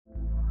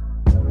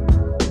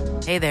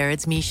Hey there,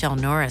 it's Michelle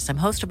Norris. I'm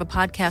host of a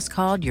podcast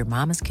called Your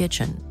Mama's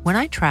Kitchen. When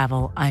I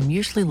travel, I'm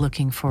usually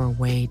looking for a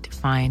way to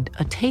find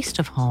a taste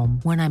of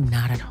home when I'm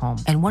not at home.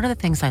 And one of the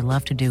things I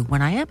love to do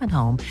when I am at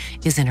home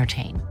is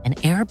entertain. And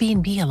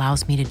Airbnb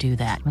allows me to do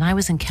that. When I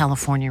was in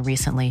California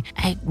recently,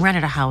 I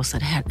rented a house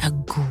that had a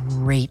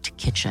great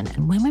kitchen.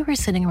 And when we were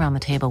sitting around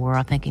the table, we were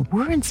all thinking,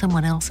 we're in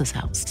someone else's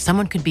house.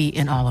 Someone could be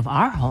in all of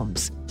our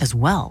homes as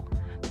well.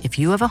 If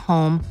you have a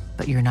home,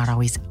 but you're not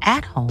always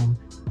at home,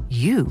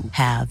 you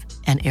have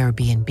an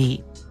Airbnb.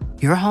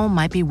 Your home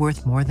might be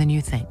worth more than you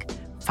think.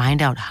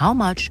 Find out how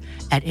much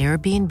at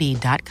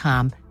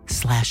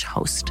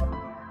airbnb.com/host.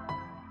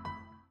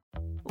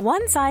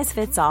 One size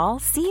fits all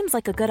seems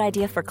like a good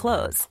idea for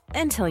clothes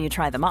until you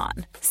try them on.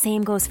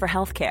 Same goes for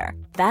healthcare.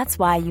 That's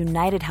why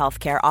United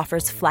Healthcare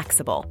offers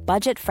flexible,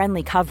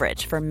 budget-friendly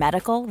coverage for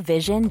medical,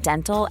 vision,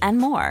 dental, and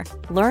more.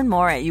 Learn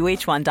more at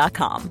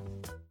uh1.com.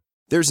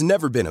 There's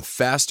never been a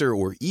faster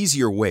or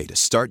easier way to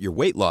start your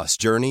weight loss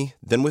journey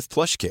than with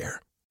PlushCare.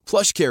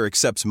 PlushCare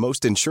accepts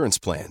most insurance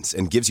plans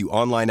and gives you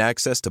online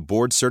access to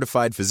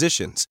board-certified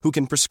physicians who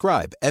can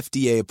prescribe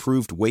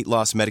FDA-approved weight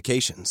loss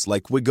medications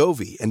like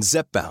Wegovy and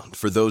Zepbound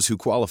for those who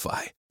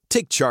qualify.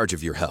 Take charge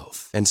of your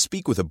health and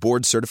speak with a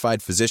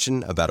board-certified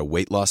physician about a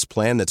weight loss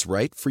plan that's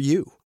right for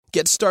you.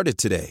 Get started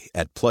today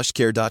at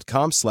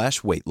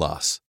plushcare.com/weight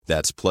loss.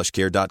 That's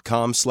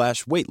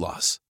plushcare.com/weight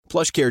loss.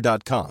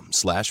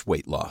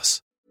 plushcare.com/weight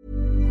loss.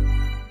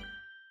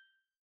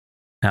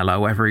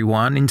 Hello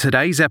everyone, in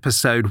today's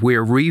episode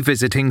we're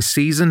revisiting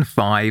Season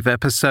 5,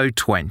 Episode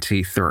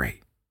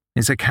 23.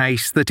 It's a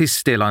case that is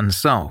still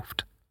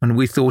unsolved, and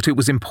we thought it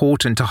was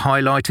important to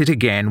highlight it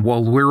again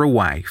while we're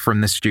away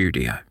from the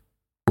studio.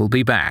 We'll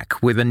be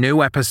back with a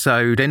new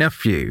episode in a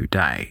few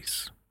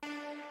days.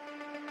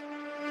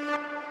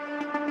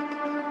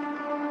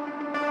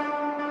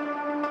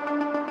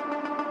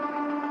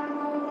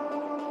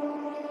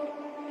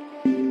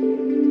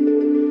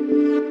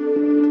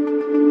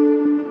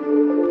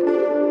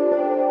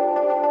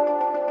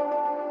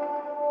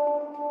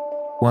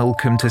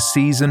 Welcome to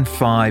Season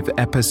 5,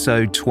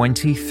 Episode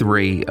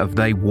 23 of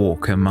They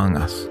Walk Among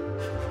Us,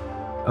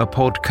 a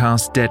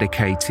podcast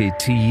dedicated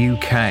to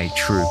UK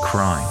true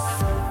crime.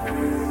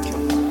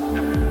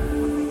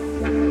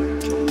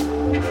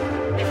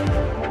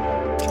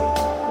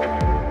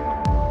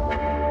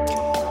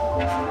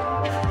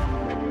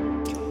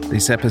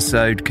 This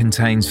episode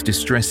contains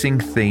distressing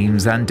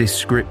themes and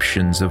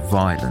descriptions of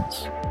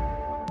violence.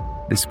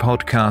 This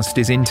podcast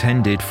is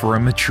intended for a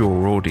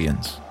mature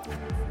audience.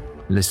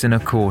 Listener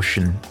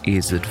caution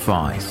is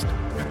advised.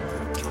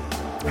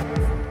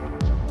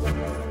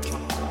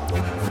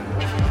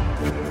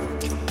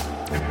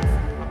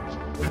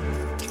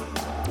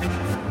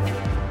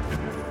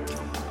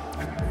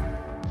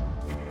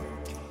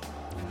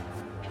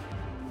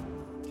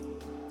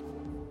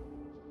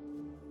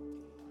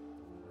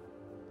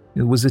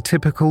 It was a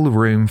typical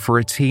room for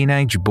a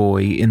teenage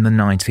boy in the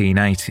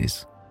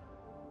 1980s.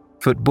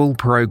 Football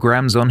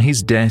programs on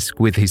his desk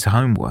with his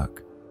homework.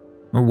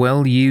 A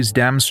well-used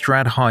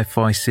Amstrad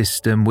hi-fi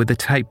system with a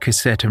tape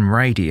cassette and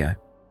radio,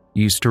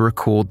 used to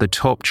record the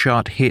top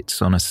chart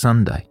hits on a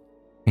Sunday,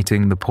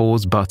 hitting the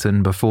pause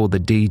button before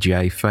the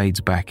DJ fades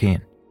back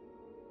in.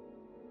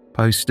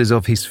 Posters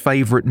of his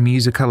favourite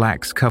musical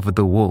acts covered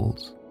the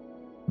walls.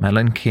 Mel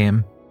and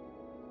Kim,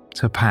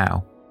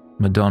 T'Pau,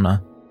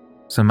 Madonna,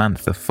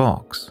 Samantha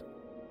Fox,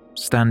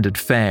 standard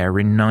fare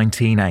in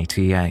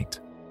 1988.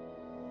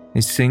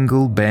 His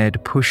single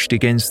bed pushed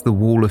against the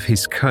wall of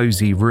his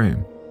cosy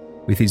room,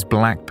 with his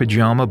black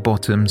pyjama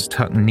bottoms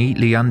tucked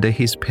neatly under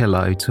his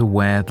pillow to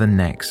wear the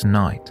next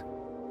night.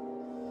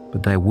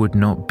 But there would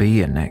not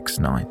be a next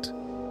night.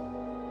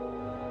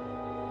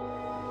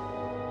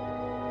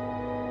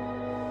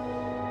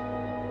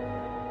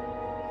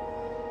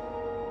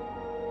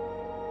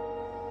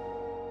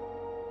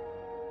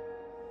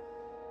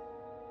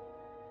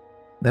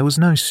 There was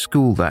no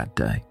school that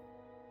day.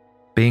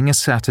 Being a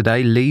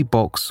Saturday, Lee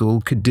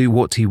Boxall could do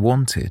what he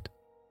wanted,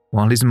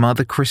 while his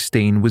mother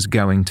Christine was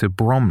going to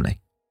Bromley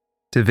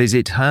to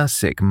visit her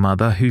sick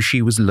mother who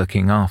she was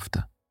looking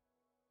after.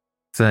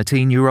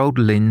 13-year-old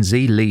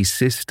Lindsay, Lee's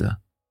sister,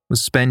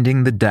 was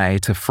spending the day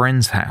at a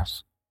friend's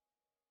house.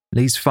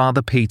 Lee's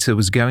father Peter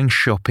was going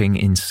shopping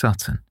in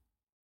Sutton.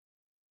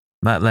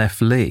 That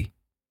left Lee,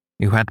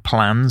 who had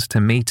plans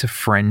to meet a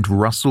friend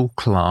Russell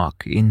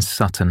Clark in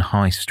Sutton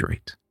High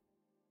Street.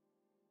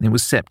 It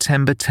was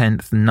September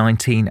 10th,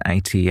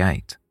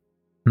 1988,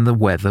 and the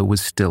weather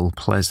was still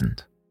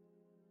pleasant.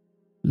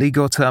 Lee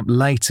got up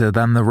later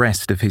than the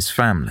rest of his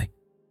family.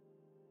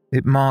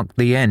 It marked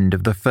the end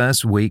of the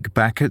first week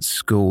back at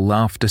school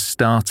after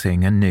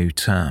starting a new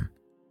term.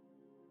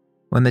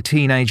 When the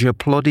teenager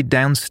plodded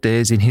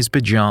downstairs in his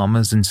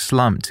pajamas and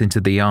slumped into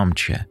the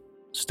armchair,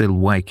 still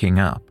waking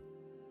up,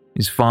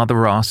 his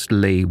father asked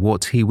Lee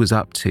what he was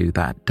up to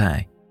that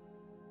day.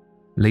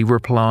 Lee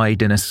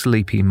replied in a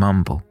sleepy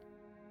mumble,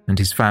 and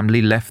his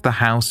family left the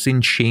house in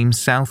Cheam,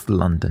 South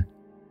London,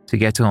 to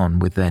get on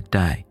with their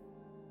day.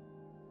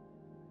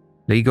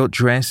 Lee got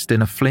dressed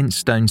in a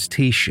Flintstones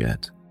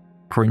t-shirt,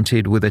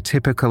 printed with a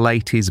typical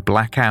 80s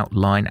black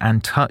outline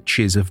and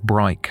touches of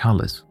bright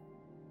colours.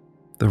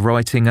 The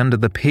writing under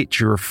the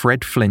picture of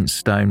Fred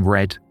Flintstone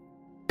read,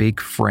 "Big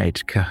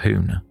Fred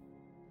Kahuna."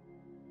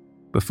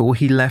 Before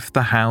he left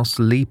the house,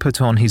 Lee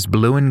put on his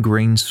blue and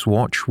green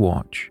Swatch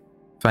watch,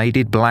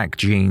 faded black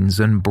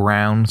jeans and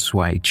brown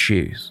suede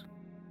shoes.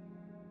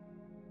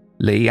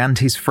 Lee and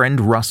his friend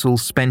Russell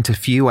spent a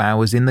few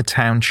hours in the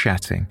town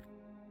chatting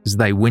as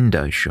they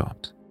window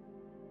shot.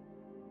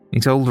 He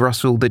told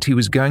Russell that he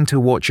was going to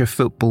watch a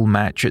football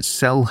match at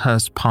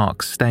Selhurst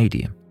Park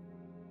Stadium,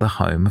 the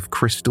home of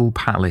Crystal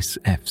Palace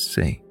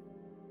FC.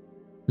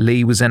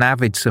 Lee was an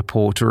avid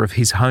supporter of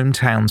his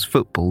hometown's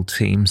football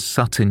team,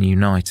 Sutton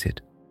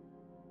United.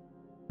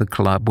 The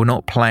club were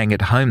not playing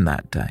at home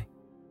that day.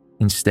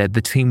 Instead,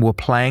 the team were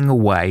playing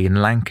away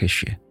in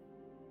Lancashire.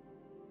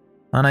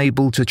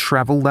 Unable to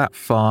travel that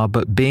far,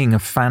 but being a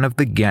fan of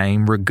the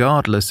game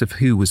regardless of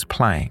who was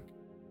playing,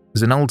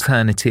 as an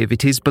alternative,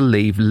 it is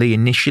believed Lee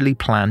initially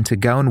planned to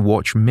go and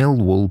watch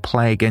Millwall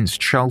play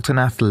against Charlton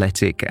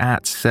Athletic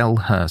at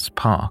Selhurst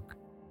Park.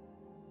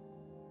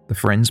 The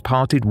friends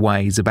parted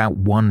ways about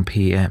 1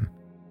 p.m,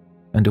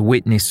 and a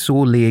witness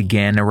saw Lee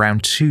again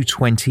around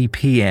 2:20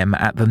 p.m.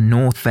 at the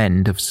north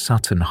end of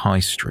Sutton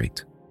High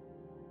Street.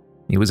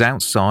 He was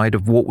outside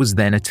of what was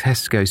then a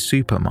Tesco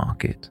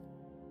supermarket,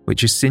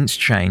 which has since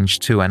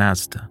changed to an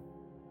Asda.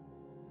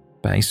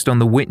 Based on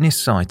the witness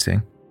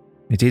sighting,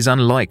 it is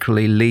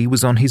unlikely Lee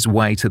was on his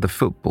way to the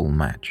football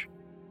match.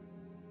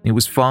 It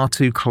was far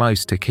too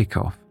close to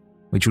kick-off,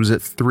 which was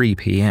at 3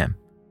 p.m,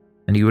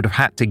 and he would have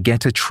had to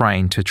get a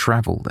train to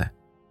travel there.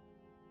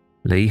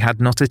 Lee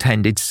had not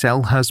attended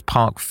Selhurst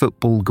Park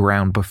football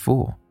ground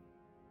before.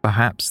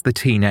 Perhaps the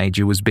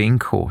teenager was being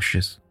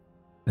cautious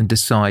and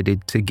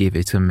decided to give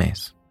it a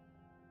miss.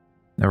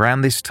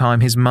 Around this time,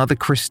 his mother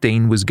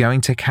Christine was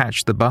going to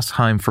catch the bus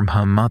home from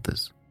her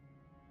mother's.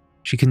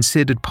 She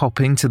considered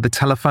popping to the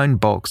telephone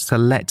box to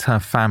let her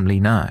family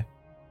know,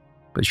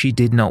 but she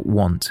did not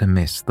want to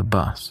miss the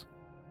bus.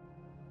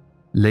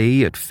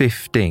 Lee, at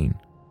 15,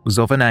 was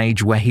of an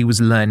age where he was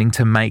learning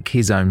to make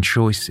his own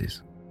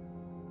choices.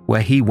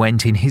 Where he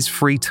went in his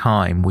free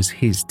time was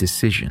his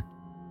decision.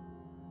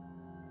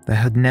 There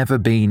had never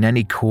been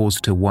any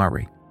cause to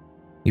worry.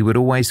 He would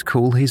always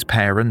call his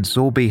parents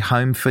or be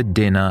home for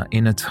dinner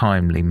in a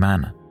timely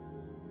manner.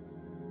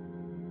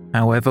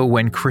 However,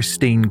 when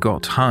Christine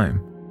got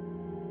home,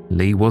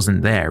 Lee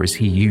wasn't there as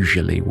he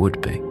usually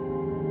would be.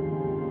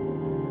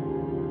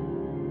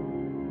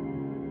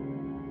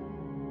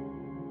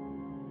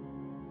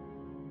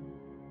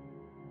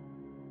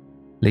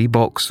 Lee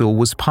Boxall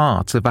was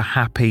part of a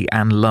happy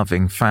and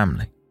loving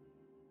family.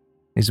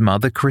 His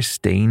mother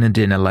Christine, a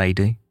dinner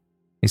lady,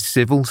 his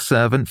civil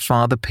servant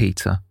father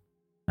Peter,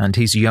 and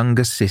his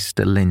younger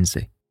sister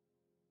Lindsay.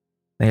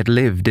 They had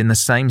lived in the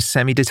same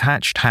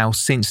semi-detached house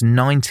since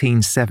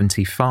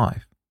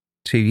 1975,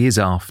 2 years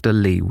after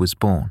Lee was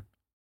born.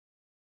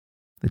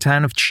 The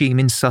town of Cheam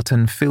in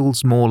Sutton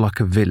feels more like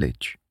a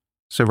village,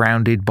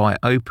 surrounded by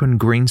open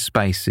green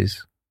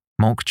spaces,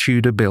 mock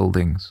Tudor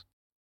buildings,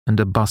 and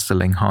a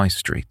bustling high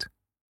street,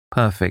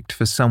 perfect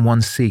for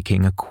someone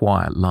seeking a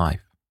quiet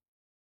life.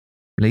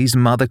 Lee's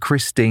mother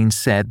Christine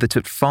said that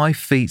at 5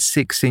 feet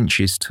 6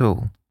 inches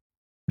tall,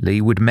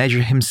 Lee would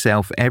measure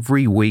himself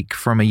every week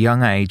from a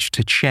young age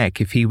to check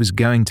if he was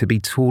going to be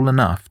tall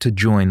enough to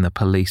join the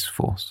police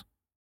force.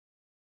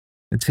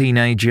 A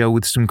teenager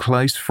with some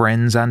close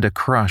friends and a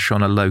crush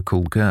on a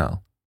local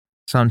girl,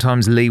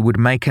 sometimes Lee would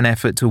make an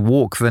effort to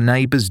walk the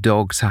neighbour's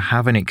dog to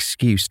have an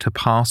excuse to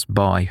pass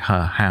by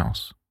her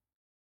house.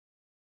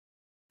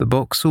 The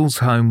Boxall's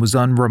home was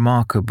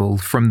unremarkable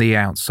from the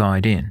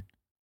outside in,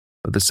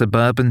 but the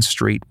suburban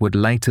street would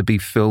later be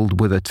filled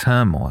with a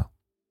turmoil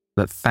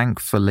that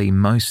thankfully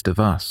most of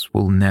us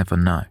will never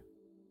know.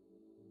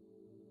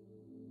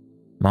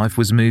 Life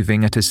was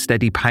moving at a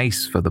steady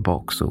pace for the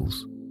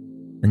Boxalls,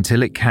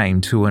 until it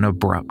came to an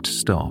abrupt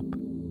stop.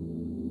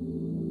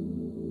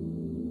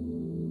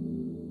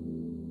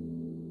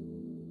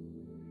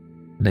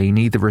 Lee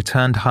neither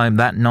returned home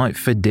that night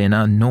for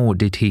dinner nor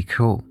did he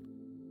call.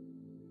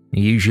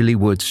 He usually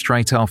would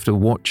straight after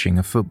watching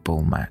a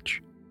football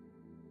match.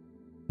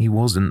 He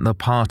wasn't the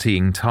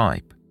partying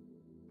type.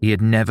 He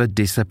had never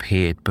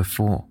disappeared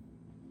before.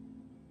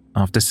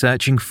 After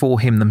searching for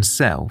him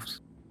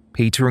themselves,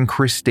 Peter and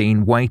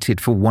Christine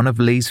waited for one of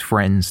Lee's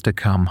friends to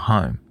come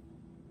home.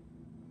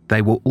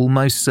 They were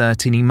almost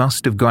certain he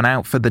must have gone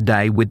out for the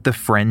day with the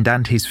friend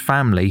and his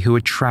family who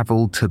had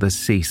travelled to the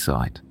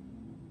seaside.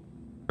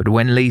 But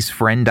when Lee's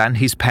friend and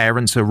his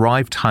parents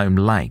arrived home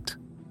late,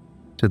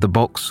 to the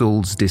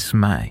Boxalls'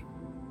 dismay,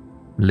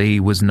 Lee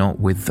was not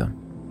with them.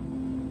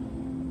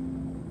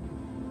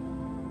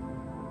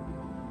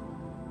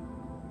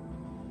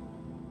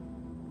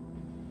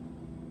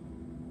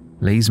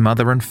 Lee's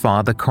mother and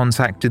father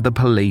contacted the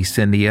police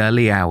in the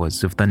early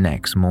hours of the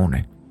next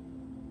morning.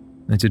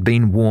 It had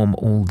been warm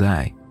all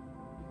day,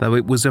 though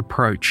it was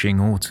approaching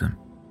autumn.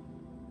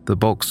 The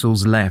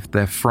Boxalls left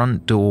their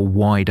front door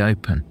wide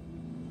open,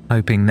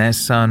 hoping their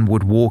son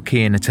would walk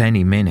in at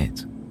any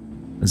minute.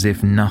 as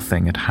if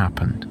nothing had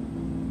happened.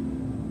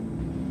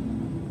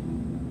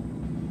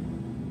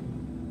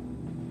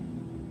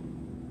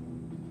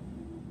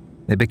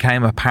 It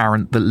became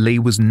apparent that Lee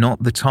was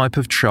not the type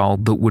of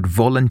child that would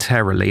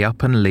voluntarily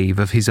up and leave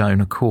of his own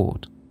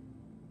accord.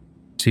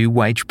 2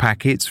 wage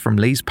packets from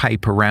Lee's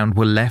paper round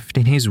were left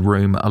in his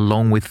room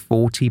along with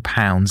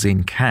 £40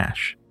 in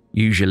cash,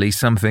 usually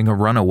something a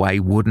runaway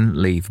wouldn't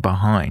leave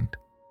behind.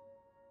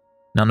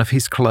 None of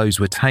his clothes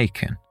were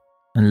taken,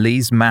 and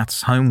Lee's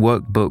maths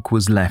homework book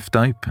was left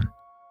open.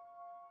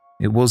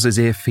 It was as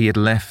if he had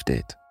left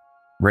it,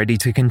 ready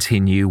to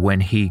continue when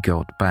he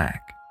got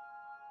back.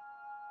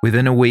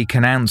 Within a week,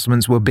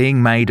 announcements were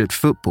being made at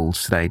football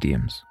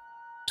stadiums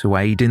to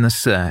aid in the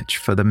search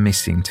for the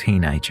missing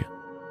teenager.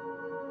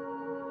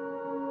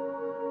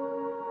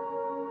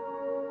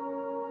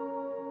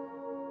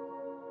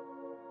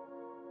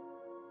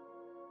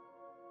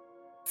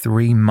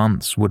 Three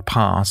months would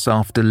pass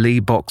after Lee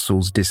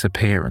Boxall's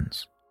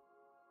disappearance.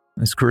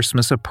 As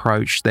Christmas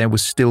approached, there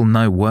was still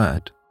no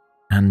word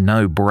and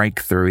no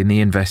breakthrough in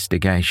the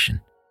investigation.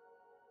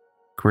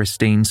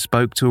 Christine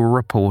spoke to a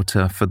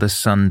reporter for the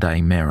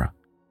Sunday Mirror.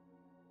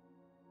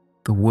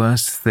 The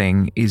worst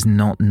thing is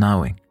not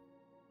knowing.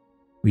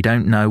 We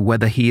don't know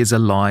whether he is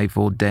alive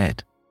or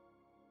dead,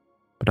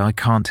 but I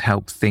can't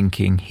help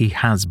thinking he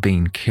has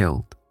been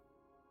killed.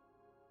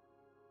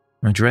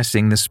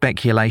 Addressing the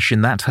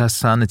speculation that her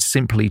son had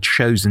simply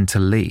chosen to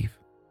leave,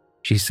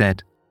 she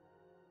said,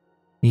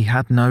 "He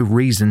had no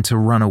reason to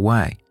run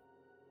away.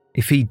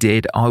 If he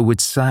did, I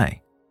would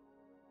say,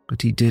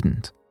 but he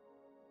didn't."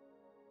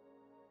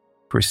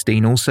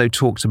 Christine also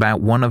talked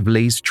about one of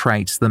Lee's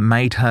traits that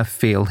made her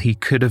feel he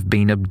could have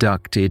been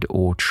abducted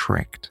or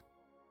tricked.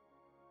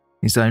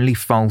 His only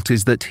fault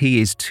is that he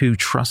is too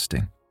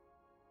trusting.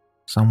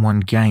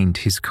 Someone gained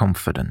his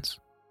confidence.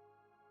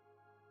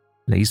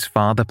 Lee's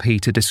father,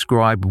 Peter,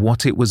 described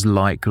what it was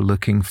like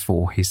looking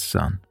for his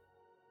son.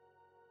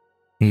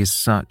 "He is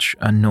such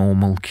a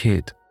normal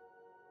kid.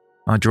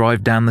 I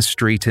drive down the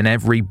street and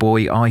every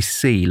boy I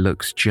see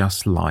looks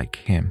just like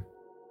him."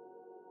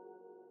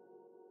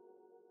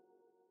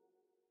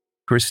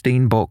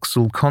 Christine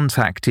Boxall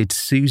contacted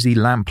Susie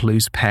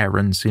Lamplou's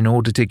parents in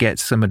order to get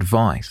some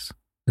advice,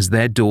 as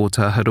their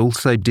daughter had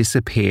also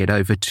disappeared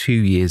over 2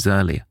 years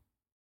earlier.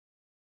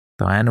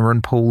 Diana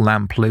and Paul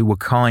Lamplou were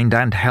kind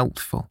and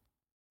helpful,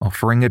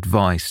 offering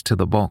advice to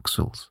the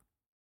Boxalls.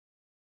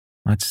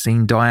 "I'd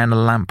seen Diana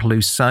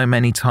Lamplou so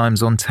many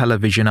times on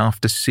television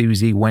after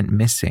Susie went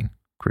missing,"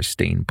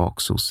 Christine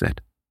Boxall said,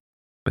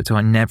 "but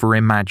I never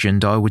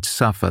imagined I would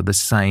suffer the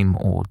same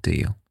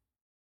ordeal."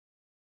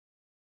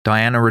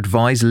 Diana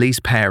advised Lee's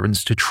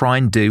parents to try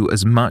and do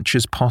as much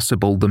as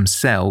possible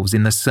themselves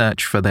in the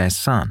search for their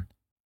son,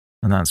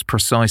 and that's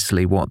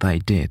precisely what they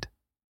did.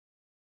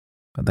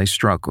 But they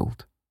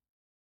struggled.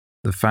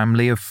 The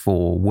family of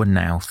 4 were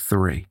now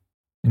 3.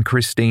 And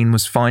Christine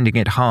was finding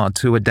it hard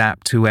to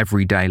adapt to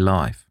everyday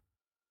life.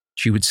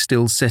 She would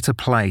still set a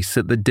place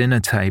at the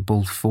dinner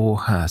table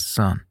for her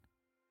son.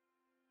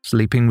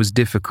 Sleeping was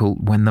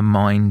difficult when the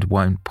mind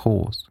won't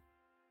pause.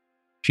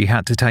 She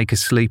had to take a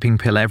sleeping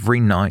pill every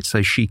night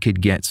so she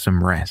could get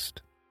some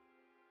rest.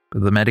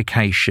 But the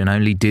medication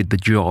only did the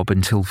job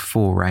until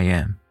 4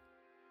 a.m.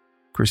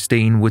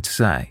 Christine would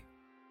say,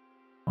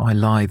 "I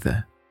lie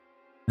there,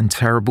 and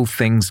terrible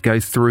things go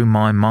through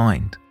my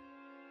mind.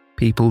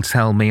 People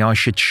tell me I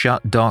should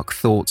shut dark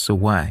thoughts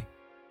away.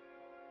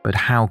 But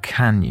how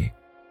can you?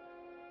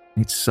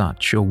 It's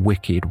such a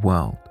wicked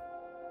world."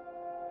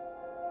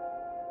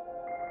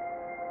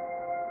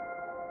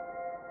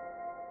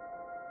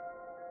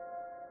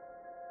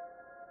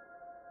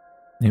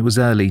 It was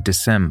early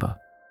December,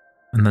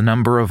 and the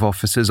number of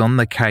officers on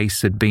the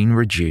case had been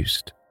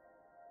reduced,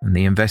 and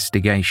the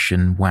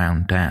investigation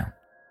wound down.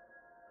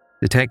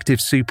 Detective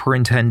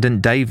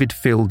Superintendent David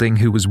Fielding,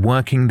 who was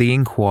working the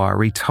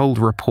inquiry, told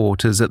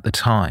reporters at the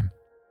time,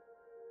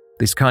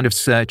 "This kind of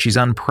search is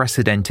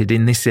unprecedented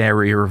in this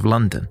area of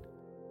London.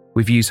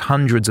 We've used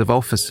hundreds of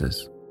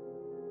officers,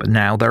 but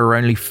now there are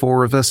only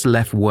 4 of us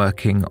left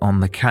working on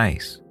the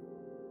case.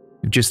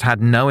 We've just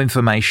had no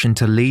information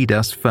to lead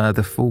us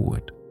further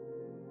forward.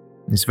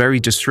 It's very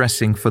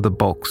distressing for the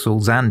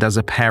Boxalls and as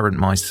a parent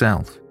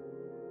myself.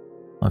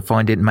 I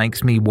find it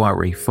makes me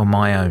worry for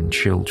my own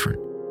children."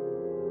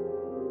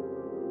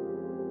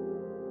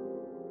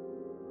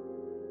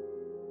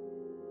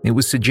 It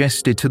was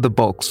suggested to the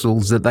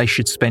Boxalls that they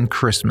should spend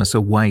Christmas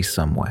away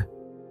somewhere,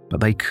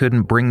 but they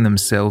couldn't bring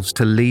themselves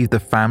to leave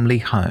the family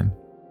home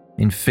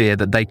in fear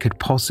that they could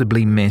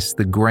possibly miss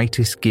the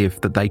greatest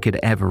gift that they could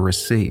ever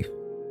receive,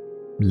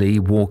 Lee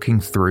walking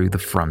through the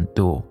front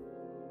door.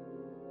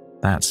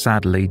 That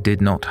sadly did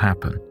not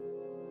happen,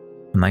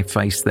 and they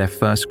faced their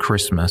first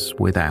Christmas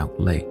without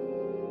Lee.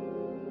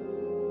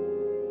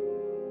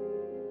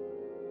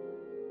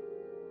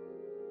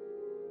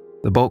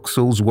 The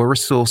Boxalls were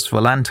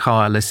resourceful and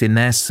tireless in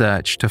their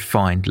search to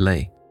find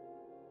Lee.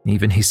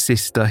 Even his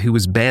sister, who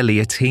was barely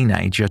a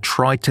teenager,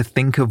 tried to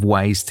think of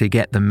ways to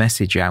get the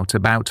message out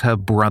about her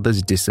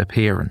brother's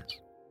disappearance.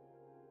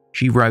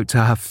 she wrote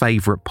to her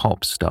favourite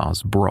pop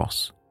stars,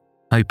 Bros,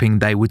 hoping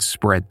they would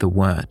spread the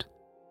word.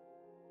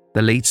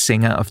 The lead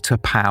singer of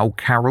T'Pau,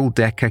 Carol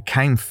Decker,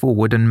 came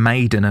forward and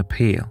made an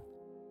appeal.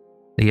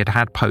 He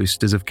had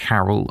posters of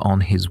Carol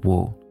on his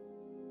wall.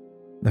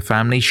 The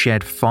family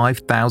shared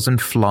 5,000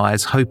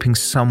 flyers, hoping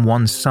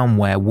someone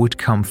somewhere would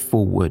come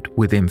forward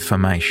with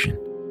information.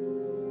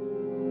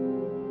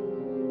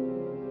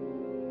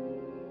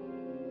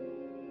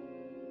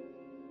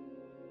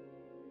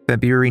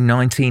 February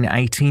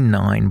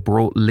 1989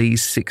 brought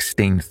Lee's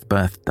 16th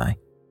birthday.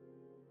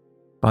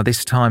 By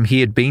this time, he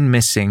had been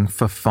missing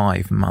for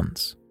 5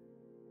 months.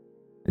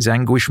 His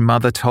anguished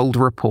mother told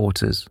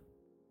reporters,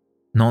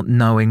 "Not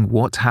knowing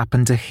what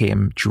happened to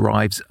him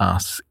drives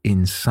us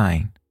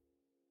insane."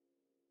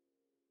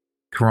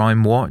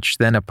 Crime Watch,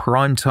 then a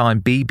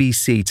primetime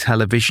BBC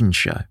television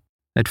show,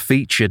 had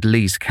featured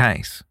Lee's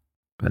case,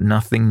 but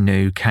nothing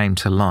new came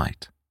to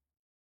light.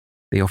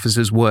 The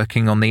officers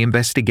working on the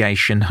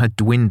investigation had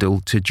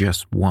dwindled to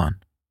just one.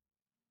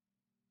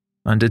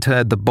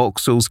 Undeterred, the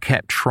Boxalls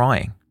kept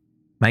trying,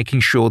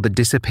 making sure the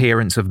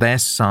disappearance of their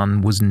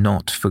son was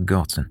not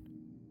forgotten.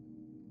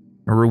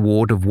 A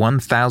reward of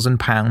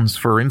 £1,000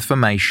 for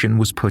information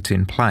was put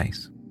in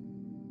place.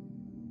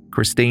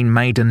 Christine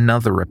made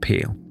another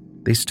appeal,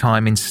 this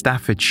time in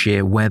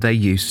Staffordshire where they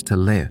used to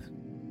live.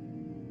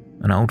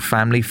 An old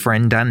family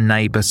friend and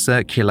neighbour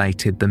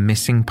circulated the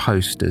missing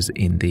posters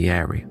in the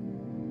area.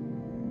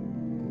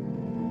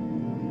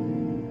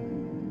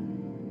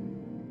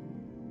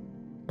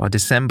 By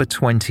December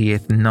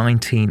 20th,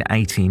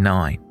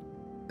 1989,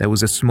 there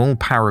was a small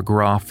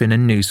paragraph in a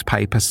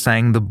newspaper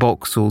saying the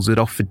Boxalls had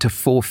offered to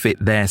forfeit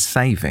their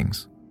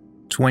savings,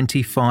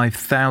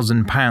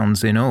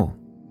 £25,000 in all,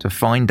 to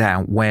find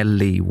out where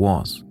Lee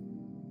was.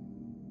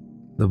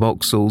 The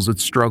Boxalls had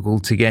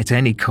struggled to get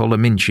any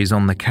column inches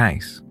on the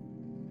case.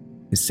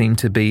 It seemed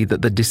to be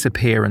that the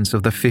disappearance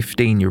of the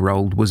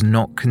 15-year-old was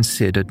not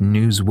considered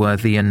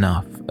newsworthy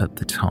enough at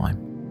the time.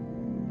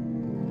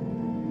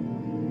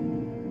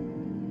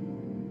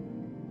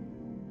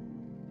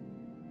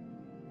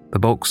 The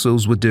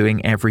Boxalls were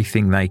doing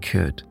everything they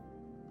could,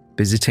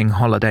 visiting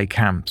holiday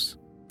camps,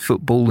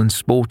 football and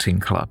sporting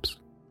clubs,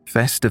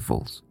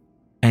 festivals,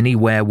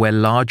 anywhere where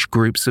large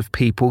groups of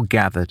people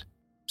gathered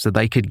so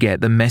they could get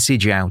the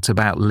message out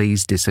about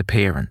Lee's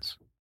disappearance.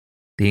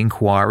 The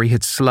inquiry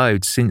had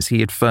slowed since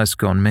he had first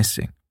gone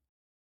missing,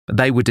 but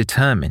they were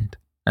determined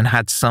and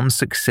had some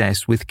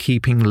success with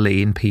keeping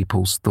Lee in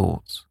people's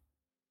thoughts.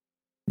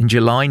 In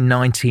July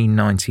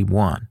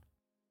 1991,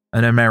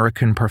 an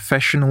American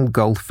professional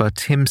golfer,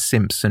 Tim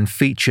Simpson,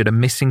 featured a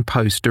missing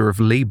poster of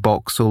Lee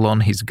Boxall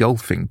on his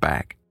golfing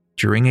bag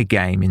during a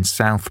game in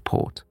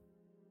Southport.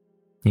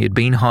 He had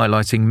been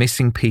highlighting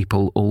missing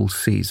people all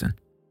season,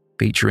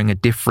 featuring a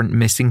different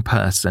missing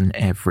person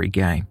every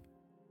game.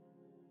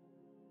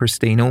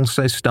 Christine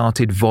also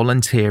started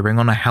volunteering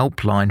on a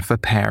helpline for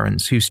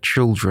parents whose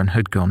children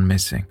had gone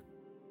missing.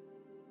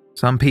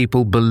 Some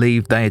people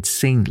believed they had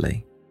seen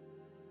Lee.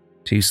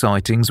 2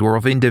 sightings were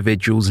of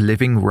individuals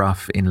living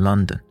rough in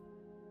London,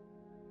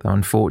 though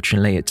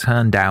unfortunately it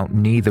turned out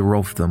neither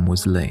of them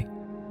was Lee.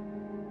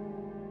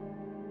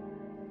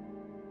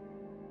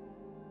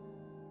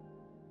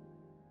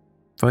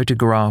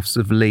 Photographs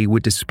of Lee were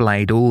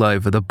displayed all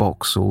over the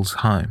Boxalls'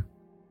 home.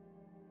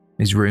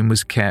 His room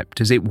was kept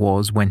as it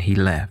was when he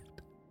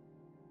left.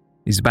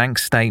 His bank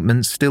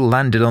statements still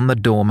landed on the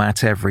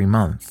doormat every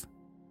month,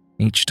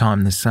 each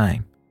time the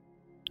same.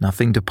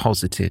 Nothing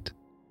deposited,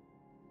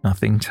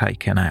 nothing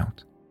taken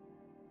out.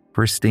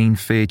 Christine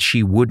feared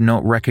she would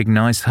not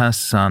recognise her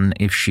son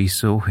if she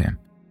saw him.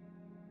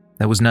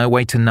 There was no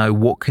way to know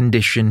what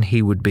condition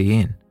he would be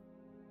in.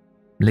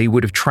 Lee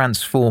would have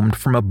transformed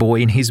from a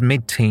boy in his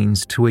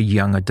mid-teens to a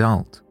young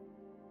adult.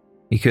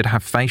 He could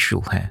have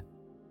facial hair,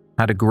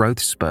 had a growth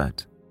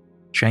spurt,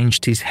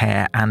 changed his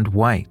hair and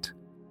weight.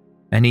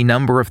 Any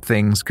number of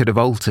things could have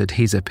altered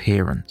his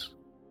appearance.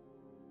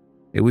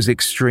 It was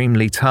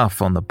extremely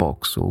tough on the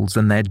Boxalls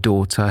and their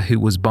daughter, who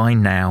was by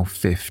now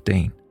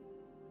 15,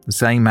 the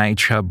same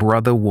age her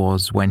brother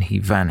was when he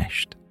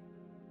vanished.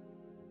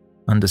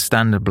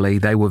 Understandably,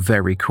 they were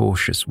very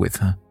cautious with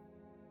her.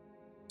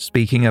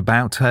 Speaking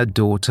about her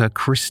daughter,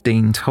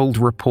 Christine told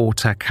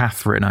reporter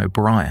Catherine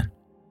O'Brien,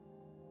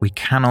 "We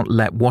cannot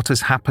let what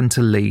has happened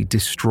to Lee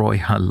destroy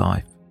her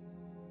life.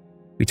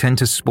 We tend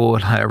to spoil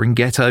her and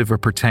get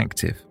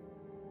overprotective.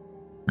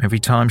 Every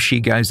time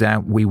she goes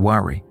out, we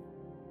worry.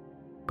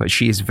 But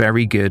she is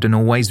very good and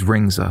always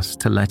rings us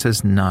to let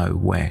us know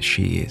where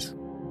she is."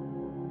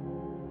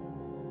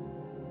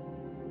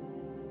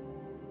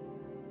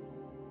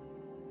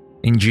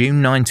 In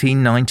June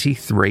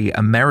 1993,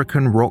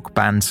 American rock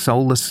band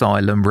Soul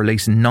Asylum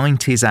released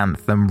 90s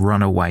anthem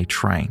Runaway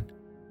Train.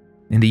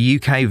 In the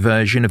UK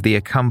version of the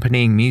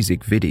accompanying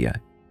music video,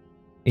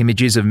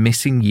 images of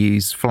missing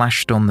youths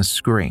flashed on the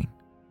screen.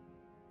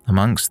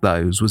 Amongst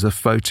those was a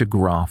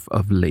photograph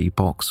of Lee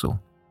Boxall.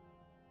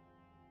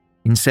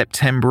 In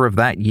September of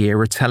that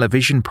year, a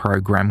television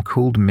program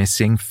called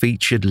Missing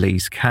featured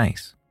Lee's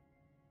case.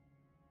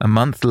 A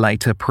month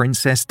later,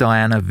 Princess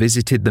Diana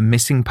visited the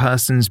Missing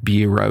Persons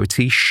Bureau at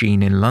East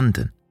Sheen in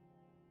London.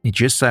 It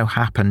just so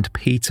happened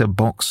Peter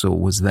Boxall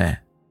was there.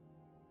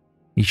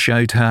 He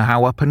showed her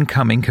how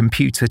up-and-coming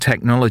computer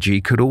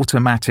technology could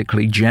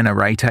automatically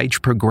generate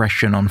age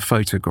progression on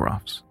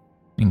photographs,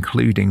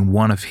 including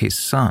one of his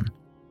son,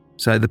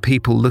 so the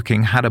people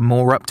looking had a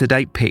more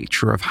up-to-date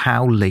picture of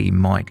how Lee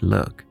might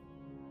look.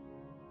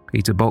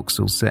 Peter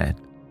Boxall said,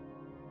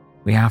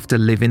 "We have to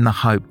live in the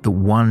hope that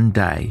one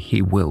day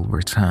he will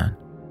return."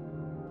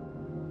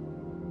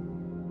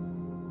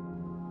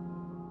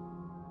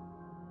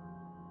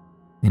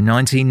 In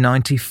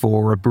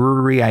 1994, a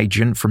brewery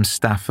agent from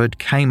Stafford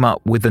came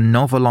up with a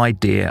novel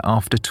idea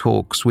after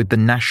talks with the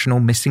National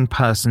Missing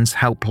Persons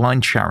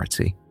Helpline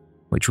charity,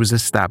 which was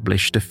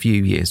established a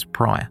few years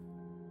prior.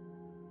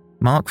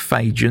 Mark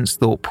Fagans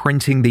thought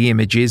printing the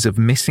images of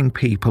missing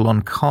people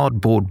on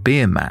cardboard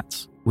beer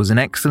mats was an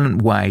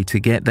excellent way to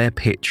get their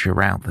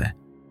picture out there.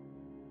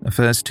 The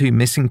first two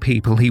missing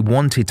people he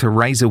wanted to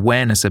raise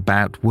awareness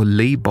about were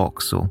Lee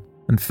Boxall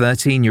and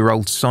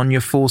 13-year-old Sonia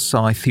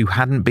Forsyth, who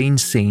hadn't been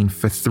seen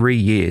for 3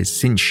 years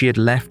since she had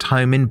left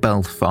home in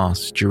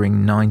Belfast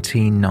during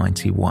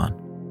 1991.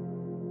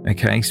 A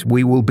case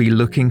we will be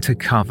looking to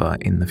cover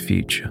in the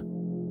future.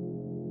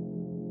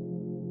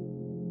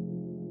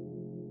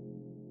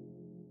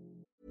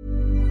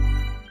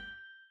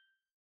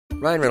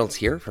 Ryan Reynolds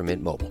here from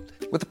Mint Mobile.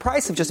 With the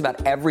price of just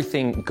about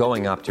everything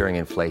going up during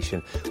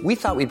inflation, we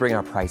thought we'd bring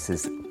our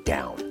prices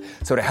down.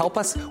 So to help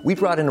us, we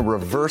brought in a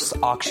reverse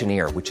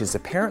auctioneer, which is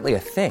apparently a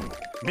thing.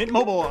 Mint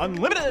Mobile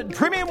Unlimited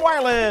Premium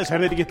Wireless. How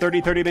to get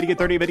 30, 30, bit to get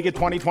 30, bit to get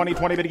 20, 20,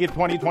 20, bit to get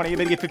 20, 20,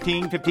 bit to get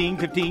 15, 15,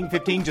 15,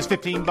 15, just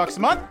 $15 a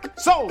month?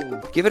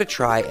 Sold! Give it a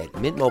try at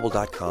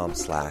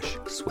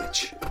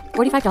mintmobile.com/switch.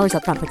 $45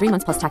 up front for 3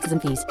 months plus taxes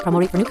and fees.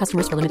 Promo rate for new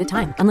customers for limited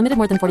time. Unlimited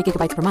more than 40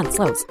 gigabytes per month.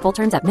 Slows full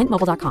terms at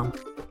mintmobile.com.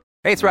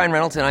 Hey, it's Ryan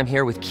Reynolds, and I'm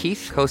here with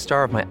Keith,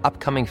 co-star of my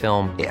upcoming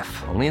film,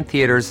 If, only in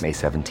theaters May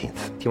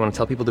 17th. Do you want to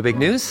tell people the big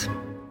news?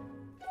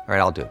 All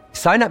right, I'll do it.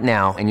 Sign up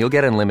now and you'll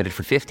get unlimited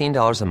for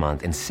 $15 a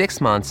month and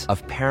 6 months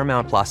of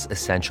Paramount Plus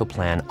Essential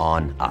Plan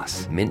on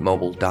us.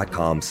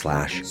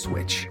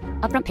 mintmobile.com/switch.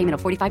 Upfront payment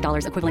of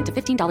 $45 equivalent to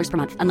 $15 per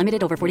month.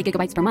 Unlimited over 40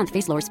 gigabytes per month.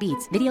 Face lower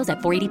speeds. Videos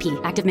at 480p.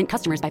 Active Mint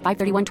customers by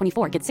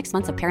 531.24 get 6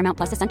 months of Paramount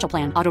Plus Essential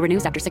Plan. Auto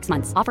renews after 6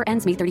 months. Offer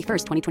ends May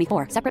 31st,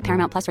 2024. Separate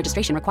Paramount Plus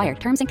registration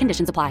required. Terms and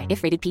conditions apply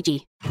if rated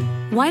PG.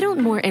 Why don't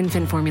more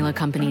infant formula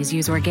companies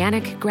use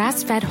organic,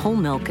 grass-fed whole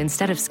milk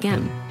instead of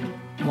skim?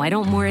 Why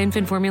don't more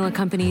infant formula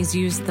companies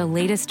use the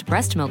latest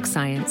breast milk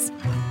science?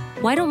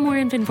 Why don't more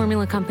infant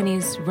formula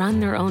companies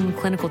run their own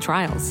clinical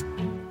trials?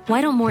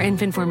 Why don't more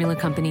infant formula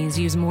companies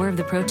use more of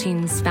the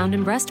proteins found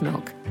in breast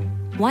milk?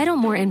 Why don't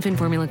more infant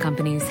formula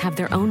companies have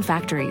their own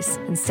factories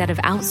instead of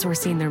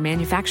outsourcing their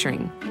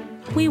manufacturing?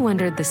 We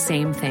wondered the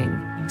same thing.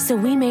 So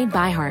we made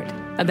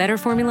ByHeart, a better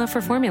formula for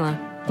formula.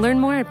 Learn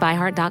more at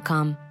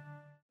byheart.com.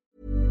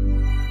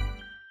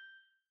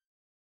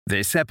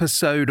 This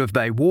episode of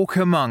They Walk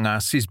Among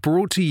Us is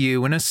brought to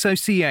you in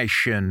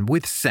association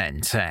with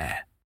Scent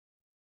Air.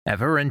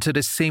 Ever entered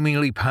a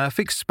seemingly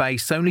perfect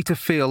space only to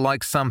feel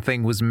like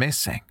something was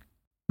missing?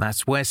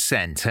 That's where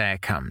Scent Air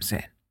comes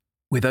in.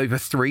 With over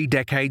 3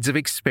 decades of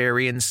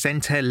experience,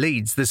 Scent Air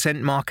leads the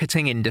scent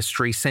marketing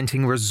industry,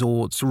 scenting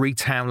resorts,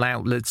 retail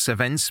outlets,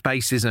 event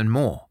spaces and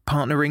more,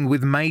 partnering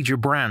with major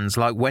brands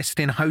like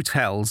Westin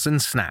Hotels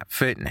and Snap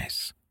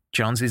Fitness.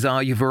 Chances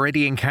are you've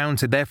already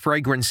encountered their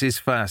fragrances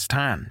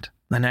firsthand,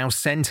 and now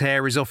Scent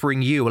Air is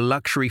offering you a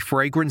luxury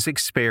fragrance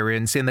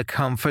experience in the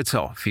comfort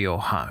of your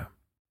home.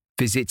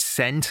 Visit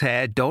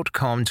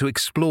scentair.com to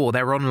explore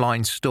their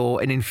online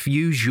store and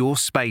infuse your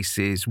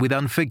spaces with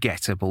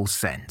unforgettable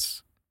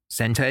scents.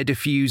 Scent Air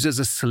diffusers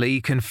are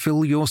sleek and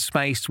fill your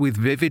space with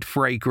vivid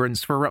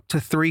fragrance for up to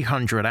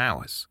 300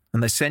 hours,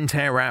 and the Scent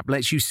Air app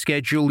lets you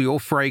schedule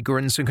your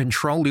fragrance and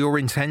control your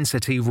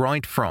intensity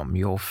right from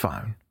your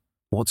phone.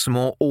 What's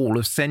more, all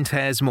of Scent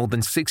Air's more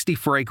than 60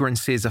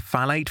 fragrances are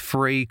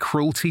phthalate-free,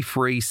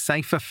 cruelty-free,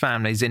 safe for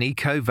families and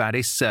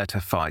EcoVadis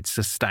certified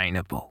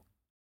sustainable.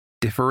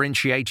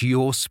 Differentiate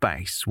your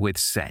space with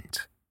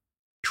scent.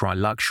 Try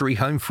luxury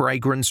home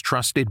fragrance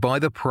trusted by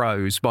the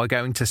pros by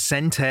going to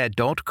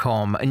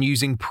scentair.com and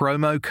using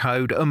promo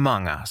code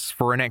AMONGUS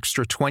for an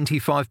extra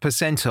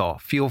 25%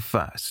 off your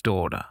first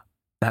order.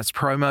 That's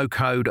promo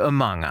code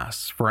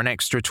AMONGUS for an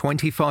extra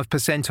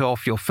 25%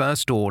 off your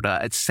first order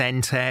at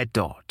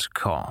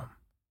scentair.com.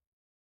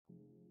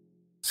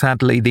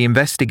 Sadly, the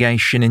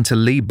investigation into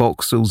Lee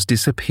Boxall's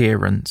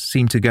disappearance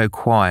seemed to go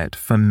quiet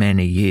for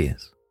many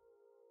years.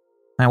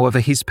 However,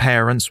 his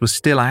parents were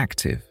still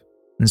active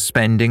and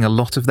spending a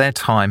lot of their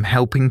time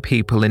helping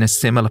people in a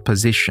similar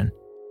position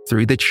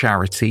through the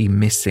charity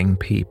Missing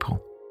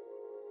People.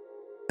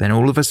 Then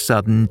all of a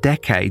sudden,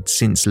 decades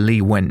since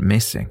Lee went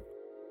missing,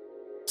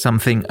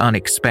 something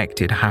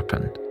unexpected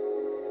happened.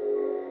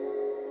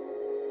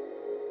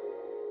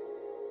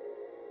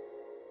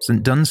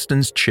 St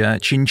Dunstan's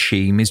Church in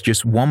Cheam is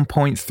just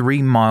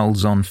 1.3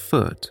 miles on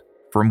foot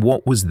from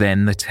what was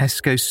then the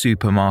Tesco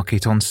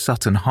supermarket on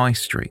Sutton High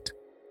Street,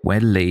 where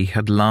Lee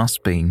had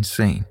last been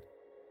seen.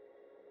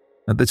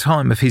 At the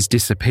time of his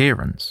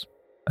disappearance,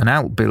 an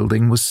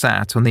outbuilding was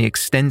sat on the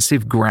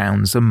extensive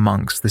grounds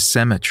amongst the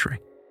cemetery.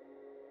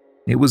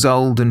 It was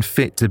old and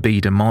fit to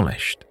be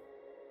demolished,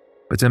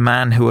 but a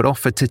man who had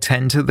offered to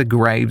tend to the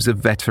graves of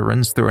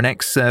veterans through an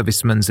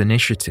ex-serviceman's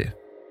initiative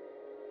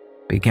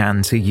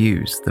began to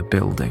use the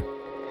building.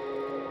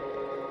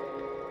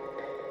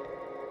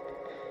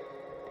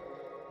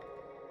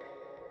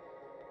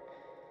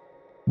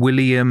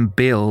 William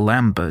Bill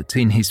Lambert,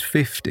 in his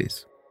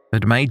 50s,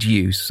 had made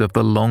use of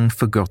the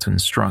long-forgotten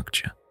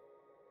structure.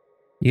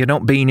 He had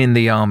not been in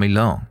the army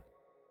long.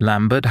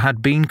 Lambert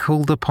had been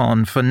called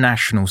upon for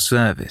national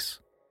service,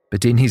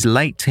 but in his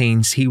late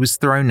teens he was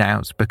thrown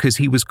out because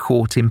he was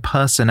caught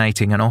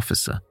impersonating an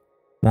officer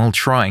while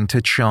trying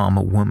to charm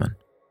a woman.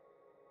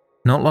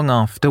 Not long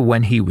after,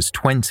 when he was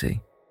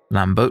 20,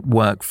 Lambert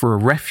worked for a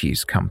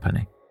refuse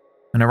company,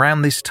 and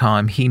around this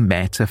time he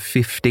met a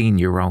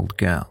 15-year-old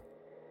girl.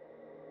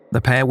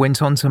 The pair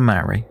went on to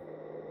marry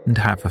and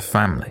have a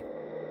family.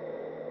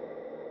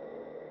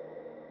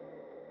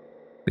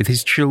 With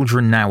his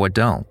children now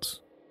adults,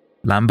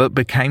 Lambert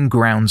became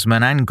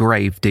groundsman and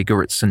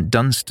gravedigger at St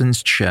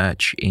Dunstan's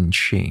Church in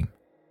Cheam.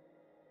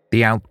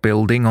 The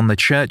outbuilding on the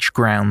church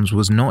grounds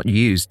was not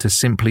used to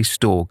simply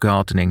store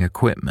gardening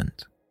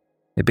equipment.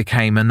 It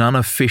became an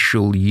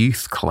unofficial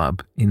youth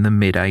club in the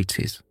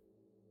mid-80s.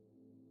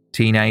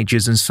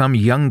 Teenagers and some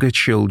younger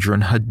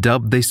children had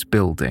dubbed this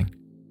building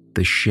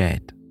the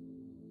Shed.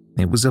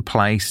 It was a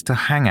place to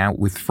hang out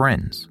with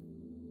friends.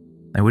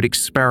 They would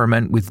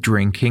experiment with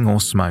drinking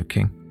or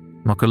smoking,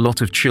 like a lot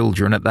of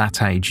children at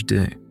that age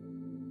do.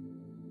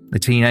 The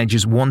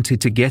teenagers wanted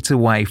to get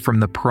away from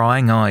the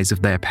prying eyes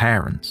of their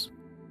parents,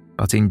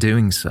 but in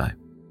doing so,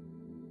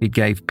 it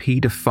gave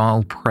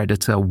paedophile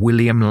predator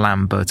William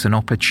Lambert an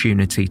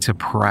opportunity to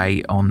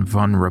prey on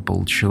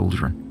vulnerable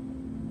children.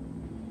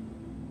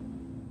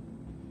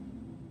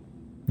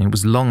 It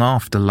was long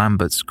after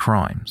Lambert's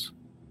crimes,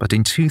 but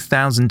in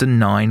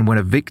 2009, when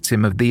a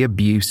victim of the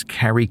abuse,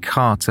 Kerry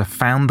Carter,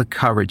 found the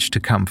courage to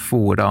come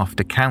forward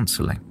after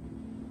counselling,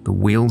 the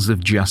wheels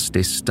of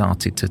justice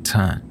started to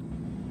turn.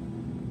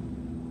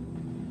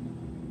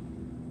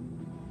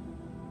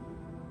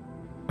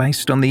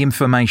 Based on the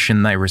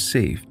information they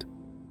received,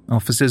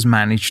 officers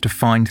managed to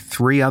find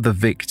 3 other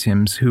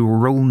victims who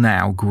were all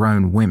now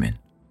grown women,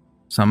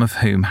 some of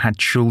whom had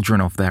children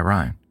of their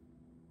own.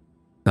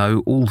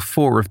 Though all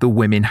 4 of the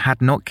women had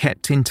not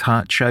kept in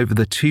touch over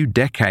the 2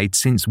 decades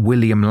since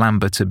William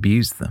Lambert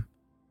abused them,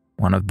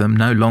 one of them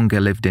no longer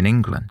lived in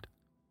England.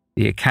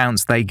 The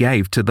accounts they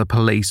gave to the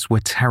police were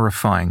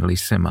terrifyingly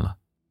similar.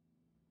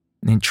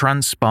 It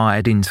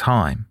transpired in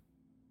time.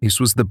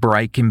 This was the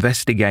break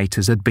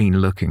investigators had been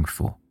looking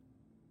for.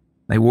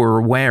 They were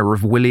aware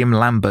of William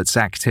Lambert's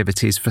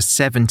activities for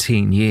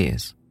 17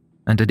 years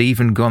and had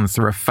even gone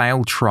through a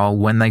failed trial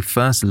when they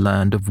first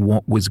learned of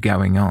what was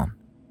going on.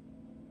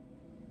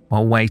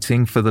 While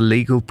waiting for the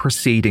legal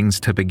proceedings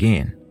to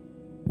begin,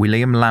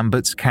 William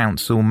Lambert's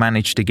counsel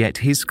managed to get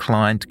his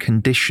client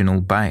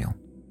conditional bail,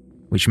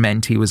 which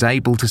meant he was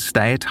able to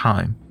stay at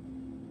home,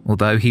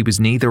 although he was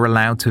neither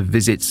allowed to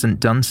visit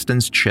St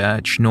Dunstan's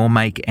Church nor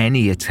make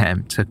any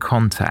attempt to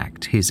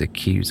contact his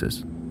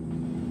accusers.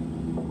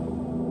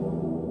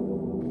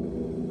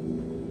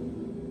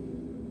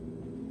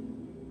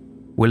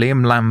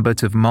 William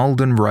Lambert of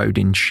Malden Road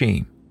in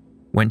Cheam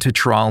went to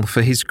trial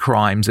for his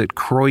crimes at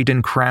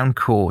Croydon Crown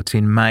Court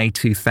in May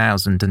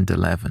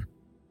 2011.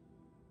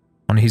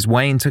 On his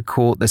way into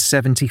court, the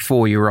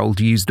 74-year-old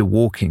used a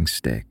walking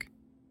stick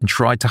and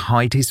tried to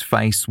hide his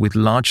face with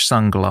large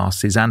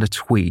sunglasses and a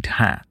tweed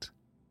hat.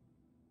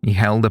 He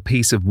held a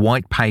piece of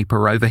white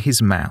paper over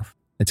his mouth,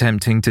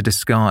 attempting to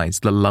disguise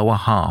the lower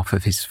half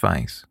of his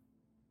face.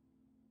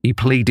 He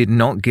pleaded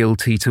not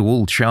guilty to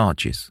all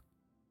charges,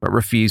 but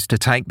refused to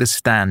take the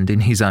stand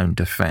in his own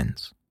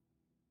defence.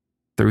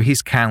 Through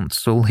his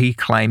counsel, he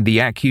claimed the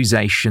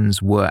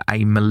accusations were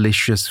a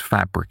malicious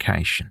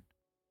fabrication.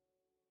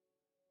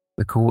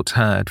 The court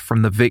heard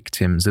from the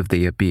victims of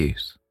the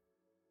abuse.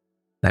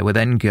 They were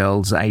then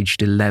girls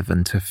aged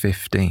 11 to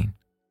 15.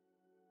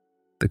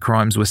 The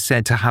crimes were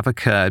said to have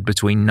occurred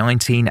between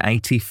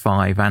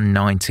 1985 and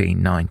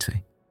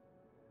 1990.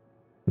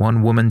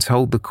 One woman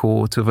told the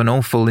court of an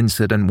awful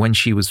incident when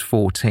she was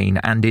 14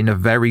 and in a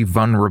very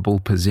vulnerable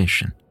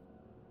position.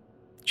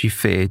 She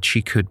feared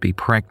she could be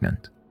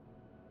pregnant.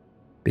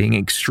 Being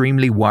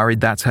extremely worried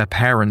that her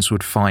parents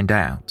would find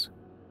out,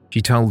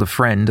 she told a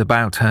friend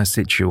about her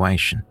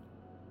situation.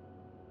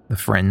 The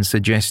friend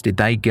suggested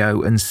they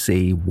go and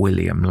see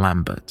William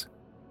Lambert.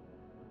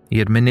 He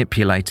had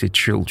manipulated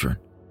children,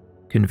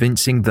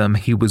 convincing them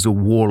he was a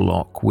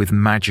warlock with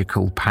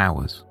magical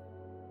powers.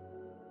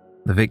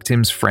 The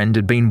victim's friend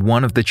had been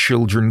one of the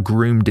children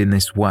groomed in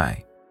this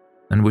way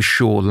and was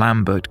sure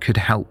Lambert could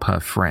help her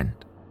friend.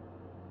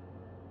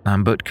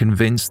 Lambert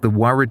convinced the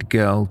worried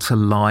girl to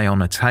lie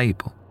on a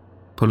table,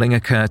 pulling a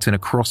curtain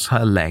across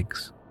her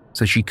legs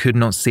so she could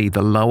not see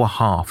the lower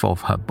half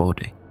of her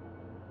body.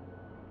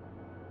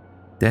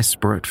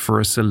 Desperate for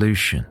a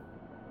solution,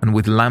 and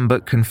with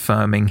Lambert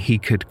confirming he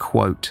could,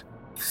 quote,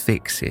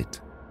 fix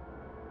it,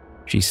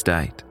 she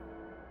stayed.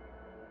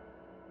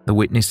 The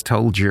witness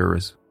told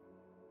jurors,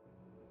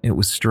 "It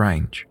was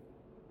strange.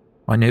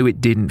 I knew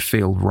it didn't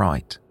feel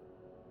right.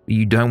 But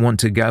you don't want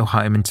to go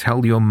home and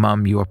tell your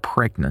mum you are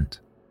pregnant.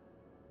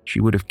 She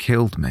would have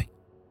killed me.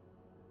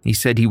 He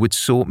said he would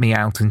sort me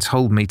out and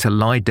told me to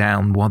lie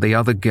down while the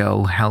other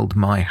girl held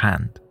my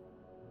hand.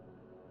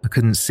 I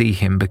couldn't see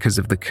him because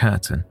of the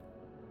curtain,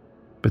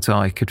 but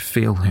I could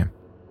feel him,"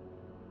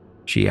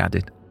 she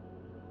added.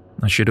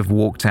 "I should have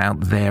walked out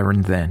there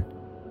and then.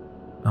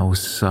 I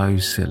was so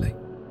silly."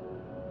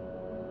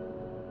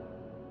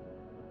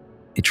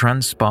 It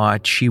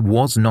transpired she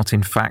was not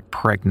in fact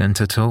pregnant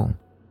at all,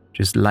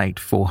 just late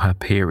for her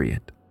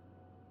period.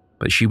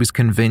 But she was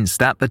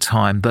convinced at the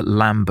time that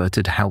Lambert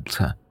had helped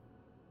her.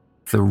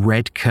 The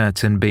red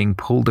curtain being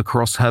pulled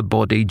across her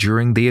body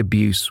during the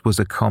abuse was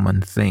a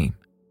common theme.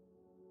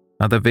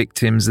 Other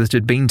victims that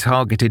had been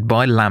targeted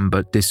by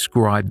Lambert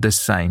described the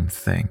same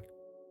thing.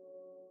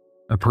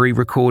 A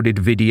pre-recorded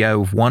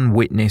video of one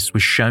witness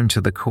was shown to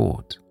the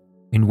court,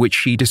 in which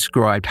she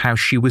described how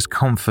she was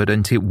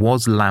confident it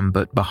was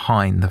Lambert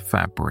behind the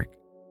fabric.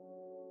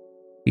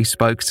 He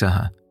spoke to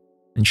her,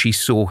 and she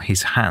saw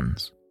his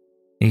hands.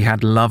 He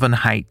had love and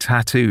hate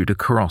tattooed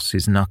across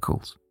his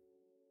knuckles.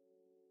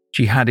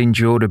 She had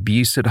endured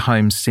abuse at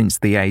home since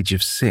the age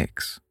of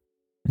 6,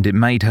 and it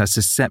made her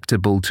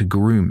susceptible to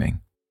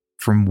grooming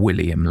from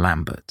William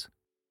Lambert.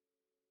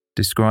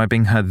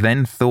 Describing her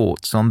then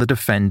thoughts on the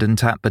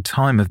defendant at the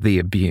time of the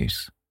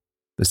abuse,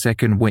 the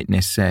second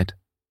witness said,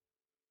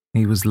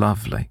 "He was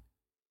lovely.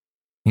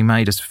 He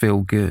made us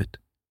feel good,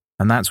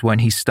 and that's when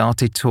he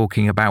started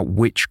talking about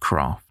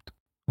witchcraft,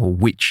 or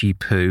witchy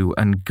poo,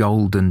 and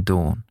Golden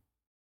Dawn,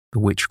 the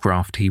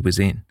witchcraft he was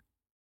in.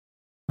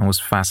 I was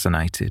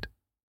fascinated.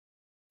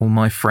 All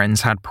my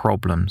friends had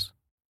problems,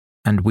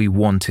 and we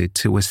wanted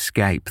to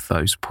escape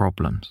those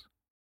problems."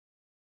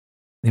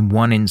 In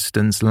one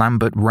instance,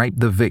 Lambert raped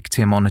the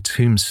victim on a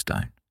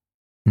tombstone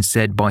and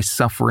said by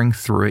suffering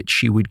through it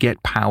she would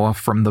get power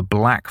from the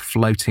black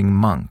floating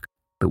monk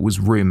that was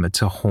rumoured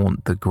to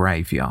haunt the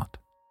graveyard.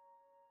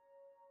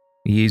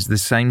 He used the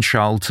same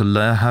child to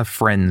lure her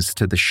friends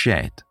to the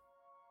shed,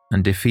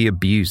 and if he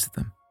abused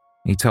them,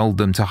 he told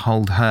them to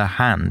hold her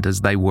hand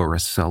as they were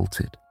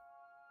assaulted.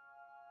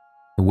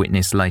 The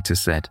witness later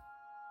said,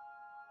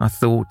 "I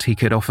thought he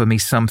could offer me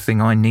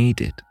something I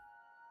needed.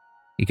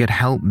 He could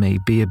help me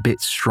be a bit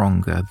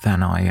stronger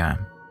than I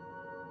am."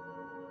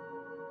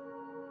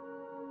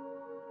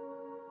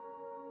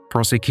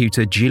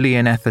 Prosecutor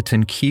Gillian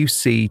Etherton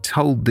QC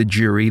told the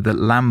jury that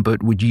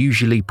Lambert would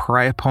usually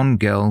prey upon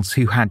girls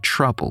who had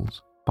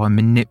troubles by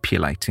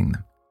manipulating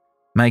them,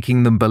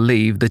 making them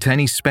believe that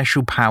any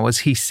special powers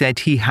he said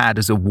he had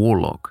as a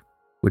warlock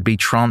would be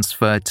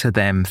transferred to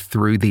them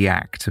through the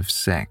act of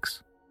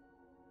sex.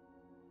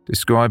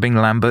 Describing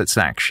Lambert's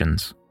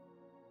actions,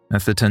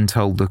 Etherton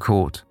told the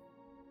court,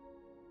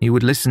 "He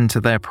would listen to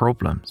their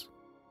problems.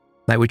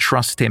 They would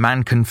trust him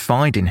and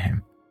confide in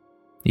him.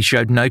 He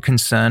showed no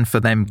concern for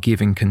them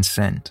giving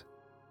consent.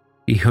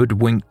 He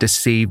hoodwinked,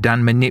 deceived,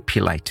 and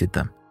manipulated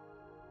them.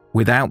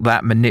 Without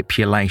that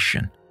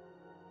manipulation,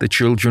 the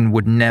children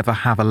would never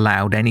have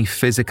allowed any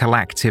physical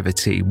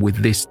activity with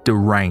this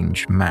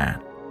deranged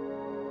man."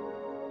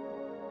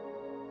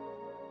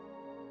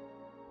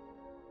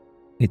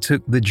 It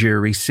took the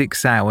jury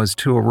 6 hours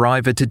to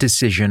arrive at a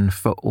decision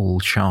for all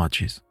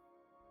charges.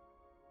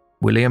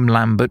 William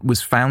Lambert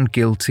was found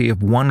guilty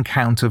of 1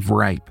 count of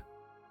rape,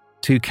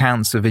 2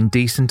 counts of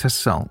indecent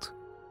assault,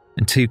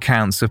 and 2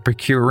 counts of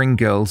procuring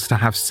girls to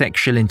have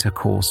sexual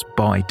intercourse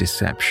by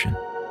deception.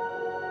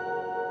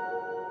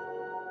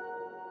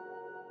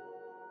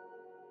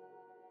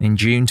 In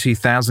June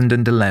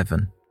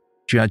 2011,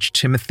 Judge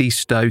Timothy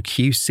Stowe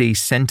QC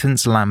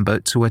sentenced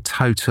Lambert to a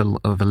total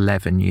of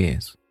 11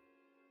 years.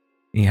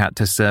 He had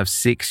to serve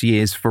 6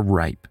 years for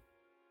rape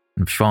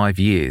and 5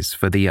 years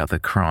for the other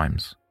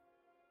crimes.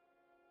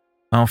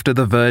 After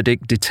the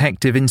verdict,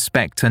 Detective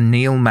Inspector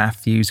Neil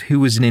Matthews, who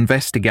was an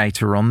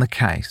investigator on the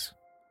case,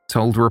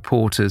 told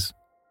reporters,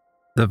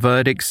 "The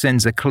verdict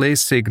sends a clear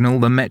signal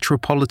the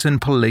Metropolitan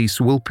Police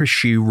will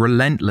pursue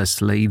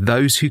relentlessly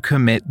those who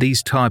commit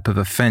these type of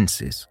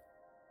offences,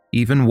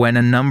 even when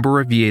a number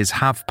of years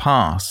have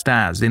passed,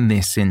 as in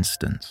this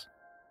instance."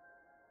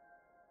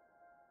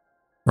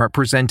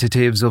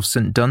 Representatives of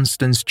St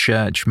Dunstan's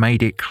Church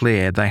made it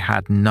clear they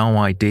had no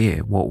idea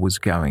what was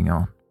going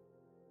on.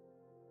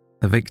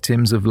 The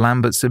victims of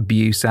Lambert's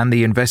abuse and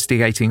the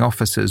investigating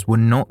officers were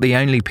not the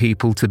only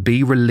people to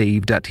be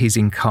relieved at his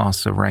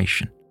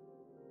incarceration.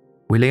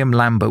 William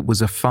Lambert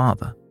was a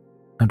father,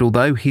 and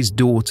although his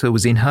daughter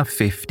was in her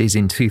 50s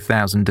in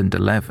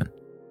 2011,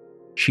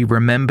 she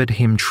remembered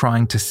him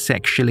trying to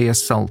sexually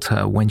assault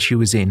her when she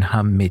was in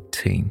her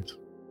mid-teens.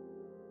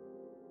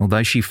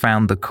 Although she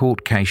found the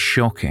court case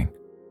shocking,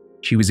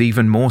 she was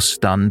even more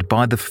stunned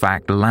by the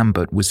fact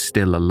Lambert was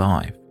still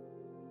alive.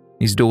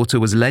 His daughter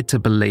was led to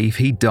believe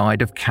he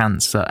died of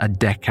cancer a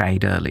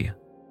decade earlier.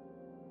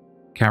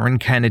 Karen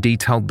Kennedy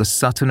told the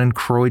Sutton and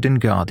Croydon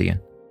Guardian,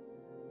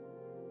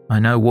 "I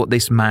know what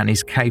this man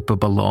is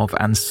capable of,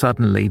 and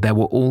suddenly there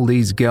were all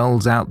these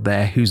girls out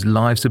there whose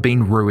lives have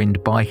been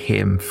ruined by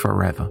him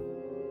forever.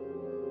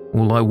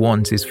 All I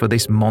want is for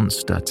this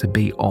monster to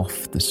be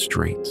off the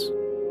streets."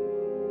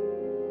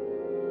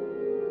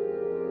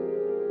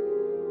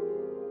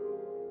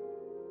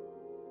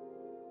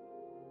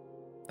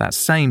 That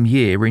same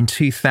year, in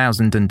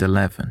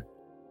 2011,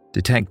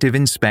 Detective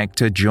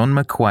Inspector John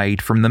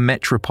McQuaid from the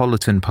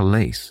Metropolitan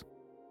Police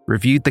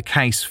reviewed the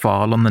case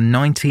file on the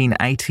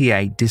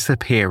 1988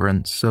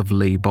 disappearance of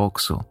Lee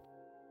Boxall.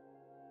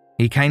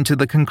 He came to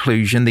the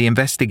conclusion the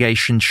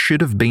investigation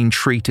should have been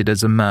treated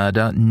as a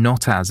murder,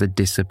 not as a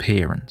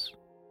disappearance.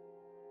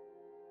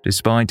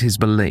 Despite his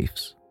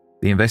beliefs,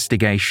 the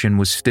investigation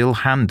was still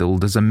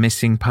handled as a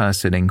missing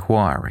person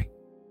inquiry,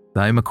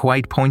 though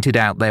McQuaid pointed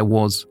out there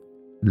was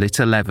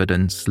little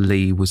evidence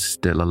Lee was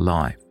still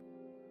alive.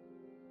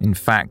 In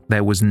fact,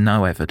 there was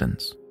no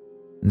evidence,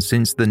 and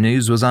since the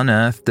news was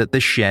unearthed at the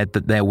shed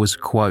that there was,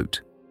 quote,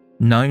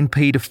 known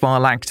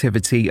paedophile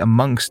activity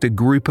amongst a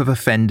group of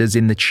offenders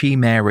in the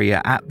Cheam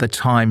area at the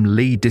time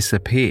Lee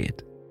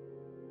disappeared,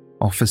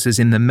 officers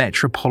in the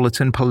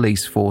Metropolitan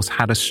Police Force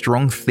had a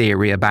strong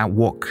theory about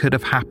what could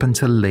have happened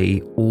to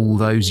Lee all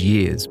those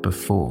years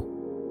before.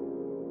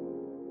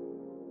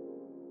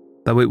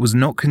 Though it was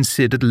not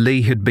considered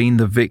Lee had been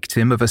the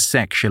victim of a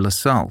sexual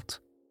assault,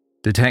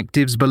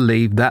 detectives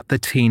believed that the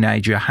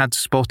teenager had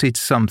spotted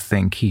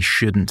something he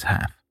shouldn't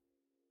have.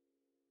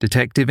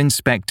 Detective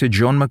Inspector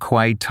John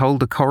McQuaid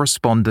told a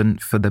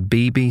correspondent for the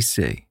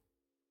BBC,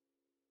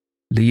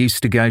 "Lee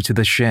used to go to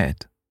the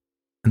shed,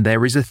 and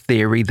there is a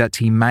theory that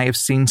he may have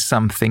seen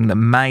something that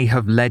may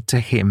have led to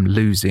him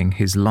losing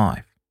his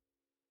life.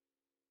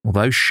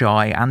 Although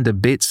shy and a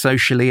bit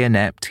socially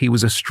inept, he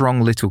was a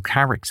strong little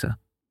character.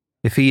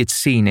 If he had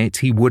seen it,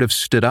 he would have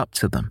stood up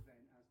to them.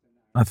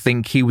 I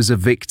think he was a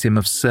victim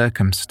of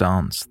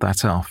circumstance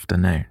that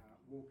afternoon."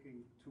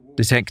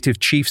 Detective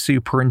Chief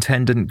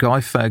Superintendent Guy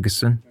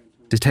Ferguson,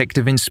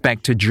 Detective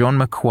Inspector John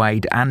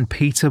McQuaid and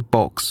Peter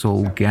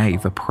Boxall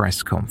gave a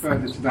press conference.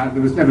 Further to that,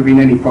 there has never been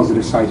any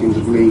positive sightings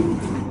of Lee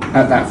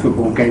at that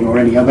football game or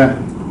any other.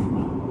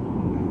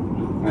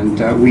 And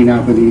we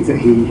now believe that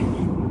he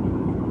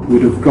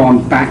would have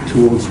gone back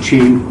towards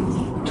Cheam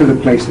to the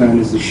place known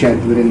as the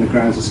shed within the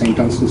grounds of St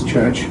Dunstan's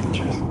Church,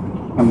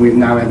 and we've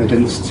now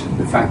evidenced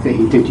the fact that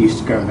he did used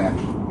to go there.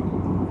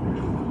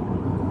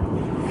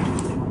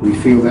 We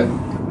feel that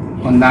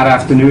on that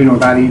afternoon or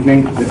that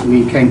evening that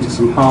Lee came to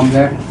some harm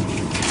there,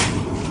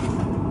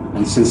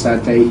 and since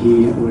that day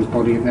he or his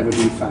body have never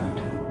been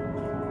found.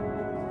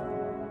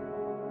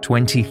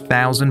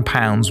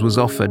 £20,000 was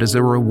offered as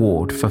a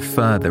reward for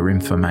further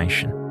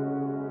information.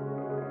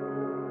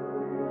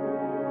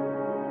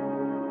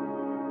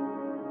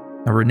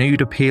 A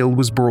renewed appeal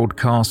was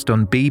broadcast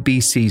on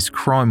BBC's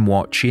Crime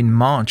Watch in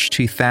March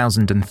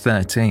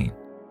 2013,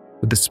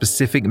 with the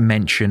specific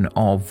mention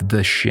of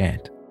the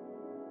shed.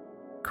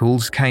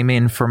 Calls came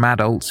in from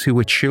adults who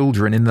were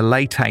children in the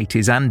late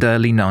 80s and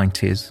early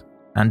 90s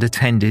and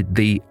attended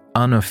the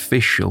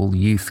unofficial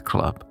youth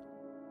club.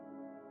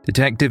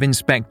 Detective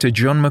Inspector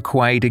John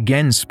McQuaid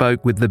again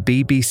spoke with the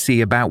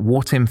BBC about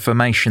what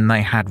information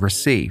they had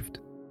received,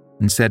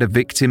 and said a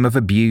victim of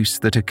abuse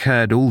that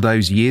occurred all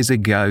those years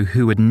ago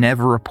who had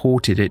never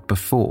reported it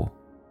before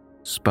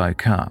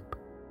spoke up.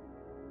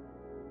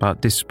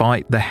 But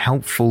despite the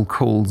helpful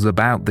calls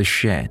about the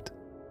shed,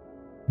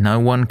 no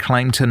one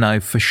claimed to know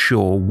for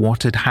sure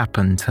what had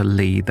happened to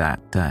Lee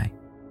that day.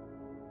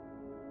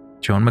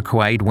 John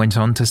McQuaid went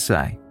on to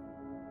say,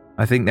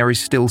 "I think there is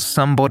still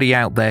somebody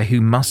out there who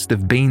must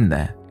have been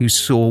there, who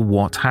saw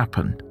what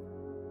happened.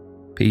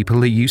 People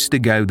who used to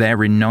go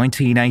there in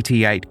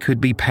 1988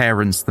 could be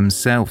parents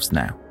themselves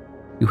now,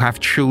 who have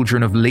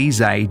children of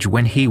Lee's age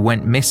when he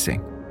went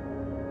missing,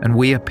 and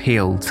we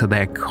appeal to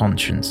their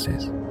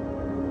consciences."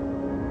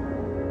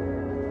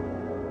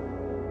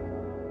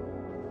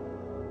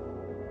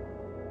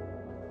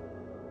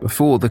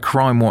 Before the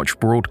Crime Watch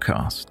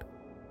broadcast,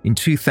 in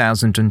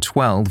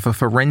 2012, a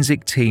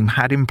forensic team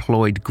had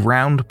employed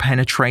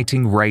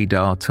ground-penetrating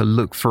radar to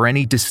look for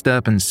any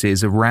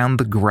disturbances around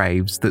the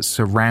graves that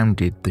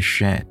surrounded the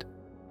shed.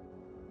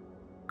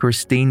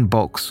 Christine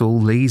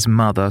Boxall, Lee's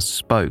mother,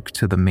 spoke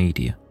to the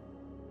media.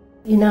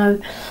 You know,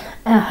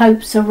 our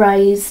hopes are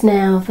raised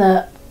now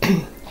that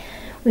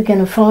we're going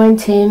to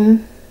find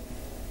him,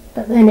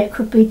 but then it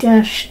could be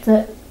dashed,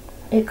 that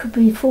it could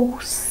be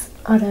false,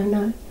 I don't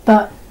know.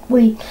 But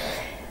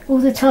all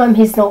the time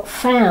he's not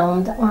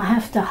found, I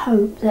have to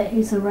hope that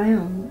he's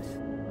around.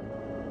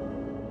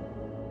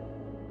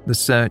 The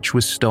search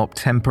was stopped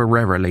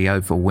temporarily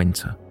over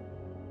winter.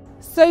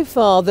 So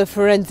far, the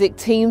forensic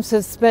teams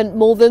have spent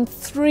more than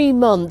 3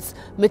 months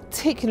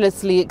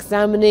meticulously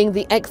examining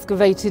the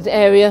excavated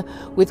area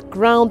with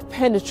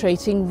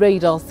ground-penetrating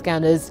radar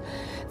scanners.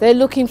 They're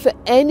looking for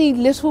any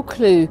little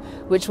clue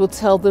which will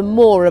tell them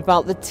more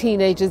about the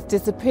teenager's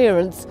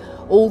disappearance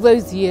all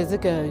those years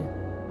ago.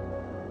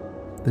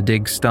 The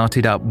dig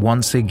started up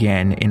once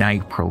again in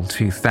April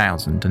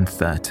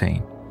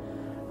 2013.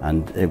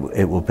 And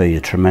it will be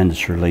a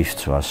tremendous relief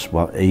to us,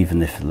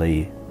 even if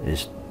Lee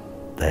is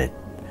dead.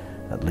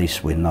 At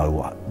least we know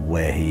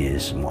where he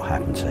is and what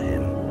happened to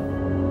him.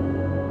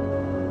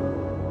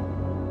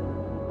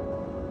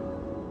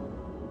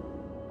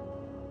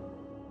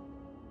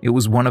 It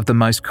was one of the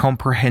most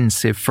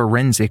comprehensive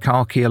forensic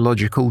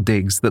archaeological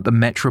digs that the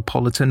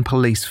Metropolitan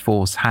Police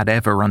Force had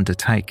ever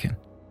undertaken.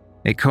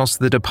 It cost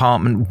the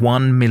department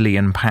 £1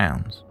 million,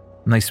 and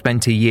they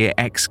spent a year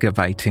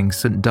excavating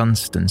St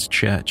Dunstan's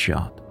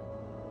churchyard.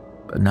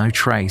 But no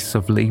trace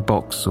of Lee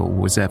Boxall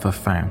was ever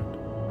found.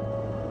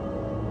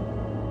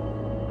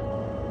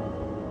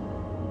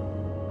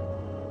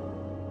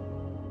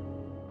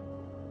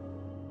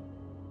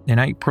 In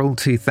April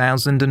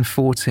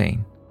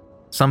 2014,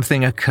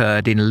 something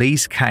occurred in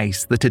Lee's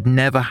case that had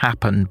never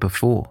happened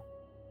before.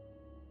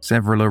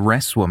 Several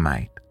arrests were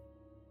made,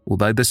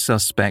 although the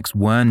suspects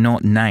were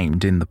not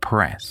named in the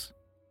press.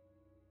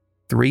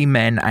 3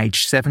 men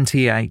aged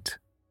 78,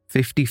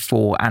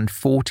 54 and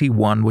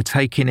 41 were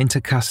taken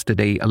into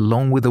custody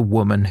along with a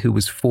woman who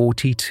was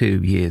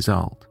 42 years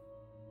old.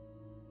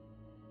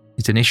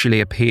 It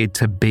initially appeared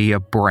to be a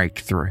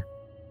breakthrough.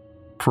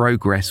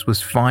 Progress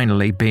was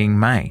finally being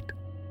made.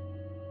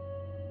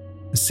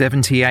 The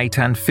 78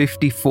 and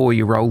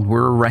 54-year-old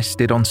were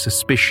arrested on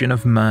suspicion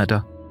of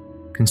murder,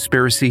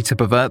 conspiracy to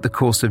pervert the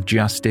course of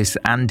justice,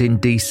 and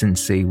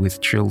indecency with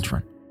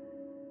children.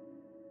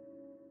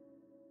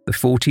 The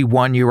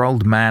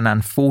 41-year-old man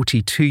and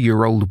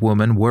 42-year-old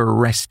woman were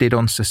arrested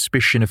on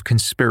suspicion of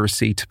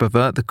conspiracy to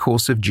pervert the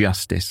course of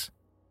justice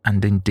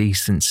and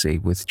indecency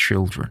with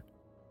children.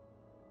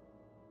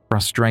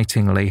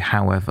 Frustratingly,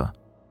 however,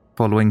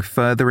 following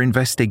further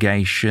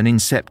investigation in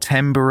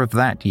September of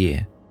that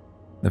year,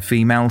 the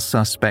female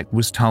suspect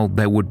was told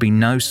there would be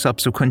no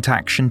subsequent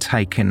action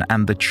taken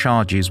and the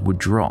charges were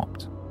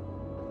dropped.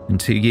 And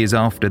 2 years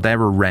after their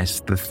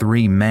arrest, the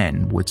 3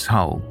 men were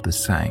told the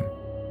same.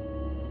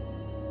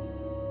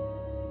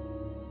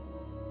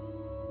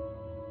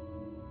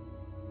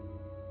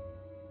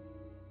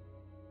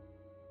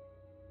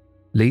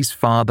 Lee's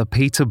father,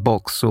 Peter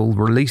Boxall,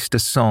 released a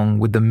song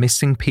with the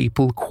Missing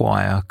People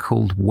Choir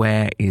called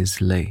Where Is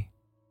Lee?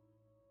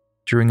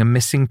 During a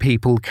Missing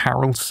People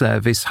carol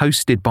service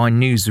hosted by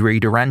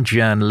newsreader and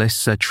journalist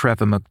Sir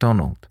Trevor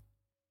MacDonald.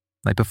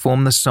 They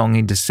performed the song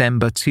in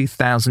December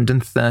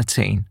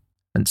 2013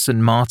 at St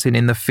Martin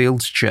in the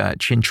Fields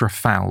Church in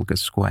Trafalgar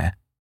Square.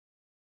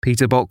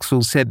 Peter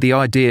Boxall said the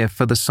idea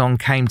for the song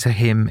came to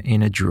him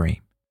in a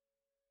dream.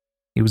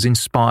 He was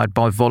inspired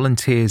by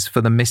volunteers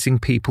for the Missing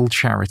People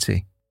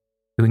charity,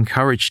 who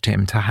encouraged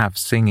him to have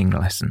singing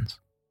lessons.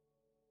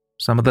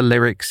 Some of the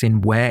lyrics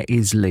in Where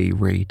Is Lee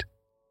read,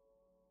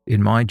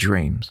 "In my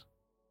dreams,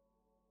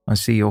 I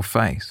see your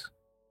face,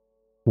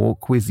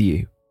 walk with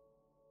you,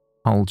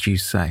 hold you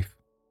safe,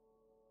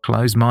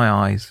 close my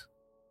eyes,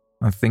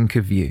 and think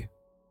of you,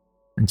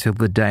 until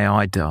the day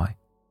I die,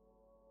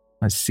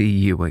 I see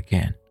you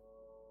again."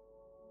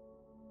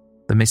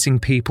 The Missing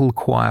People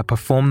Choir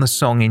performed the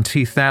song in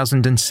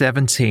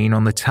 2017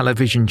 on the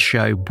television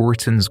show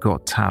Britain's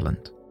Got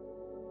Talent.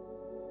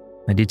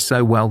 They did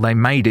so well they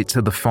made it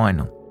to the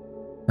final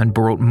and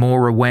brought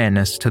more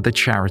awareness to the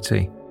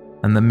charity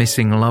and the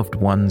missing loved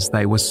ones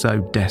they were so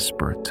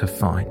desperate to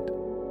find.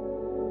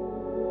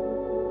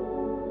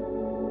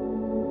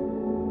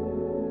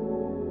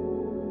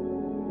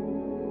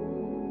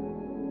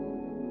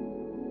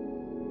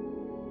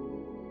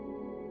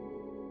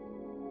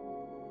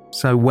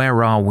 So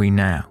where are we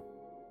now?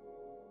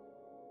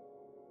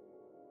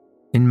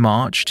 In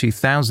March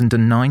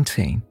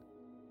 2019,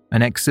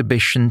 an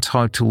exhibition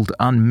titled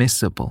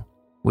Unmissable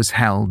was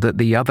held at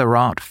the Other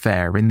Art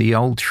Fair in the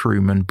Old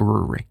Truman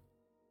Brewery.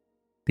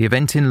 The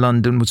event in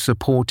London was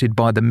supported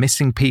by the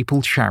Missing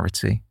People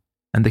charity,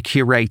 and the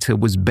curator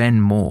was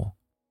Ben Moore,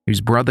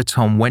 whose brother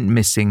Tom went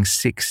missing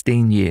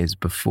 16 years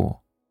before.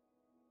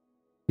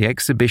 The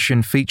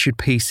exhibition featured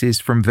pieces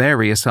from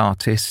various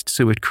artists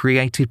who had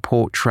created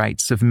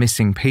portraits of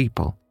missing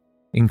people,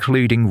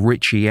 including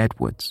Richie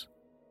Edwards,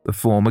 the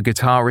former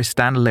guitarist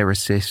and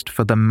lyricist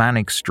for the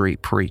Manic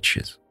Street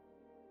Preachers.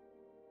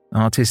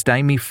 Artist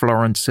Amy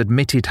Florence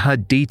admitted her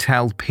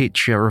detailed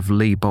picture of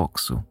Lee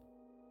Boxall.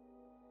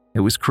 It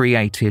was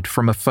created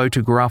from a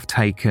photograph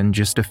taken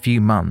just a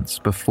few months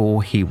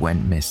before he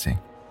went missing.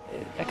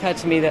 It occurred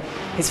to me that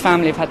his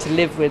family have had to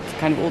live with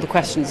kind of all the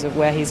questions of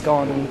where he's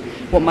gone and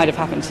what might have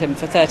happened to him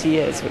for 30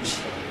 years, which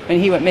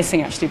he went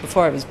missing actually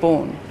before I was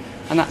born.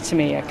 And that to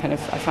me I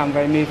found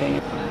very moving.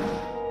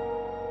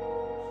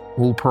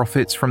 All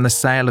profits from the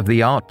sale of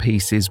the art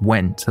pieces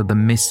went to the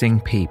Missing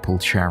People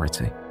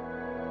charity.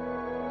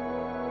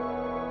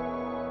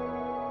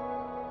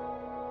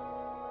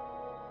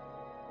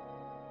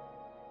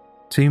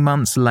 Two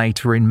months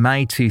later, in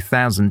May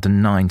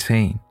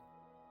 2019,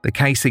 the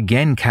case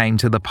again came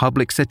to the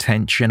public's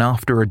attention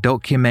after a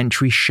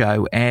documentary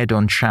show aired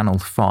on Channel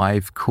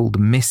 5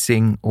 called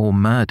Missing or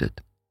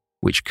Murdered,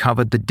 which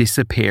covered the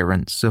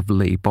disappearance of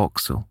Lee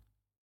Boxall.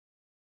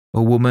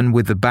 a woman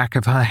with the back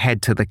of her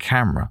head to the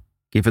camera,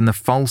 given the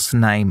false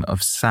name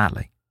of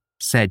Sally,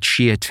 said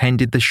she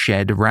attended the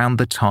shed around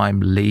the time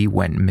Lee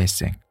went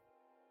missing.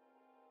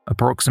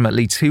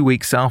 Approximately 2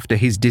 weeks after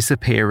his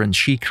disappearance,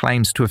 she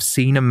claims to have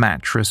seen a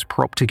mattress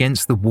propped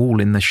against the wall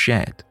in the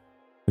shed,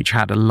 which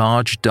had a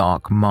large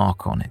dark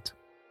mark on it,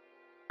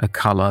 a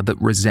colour that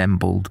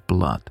resembled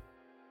blood.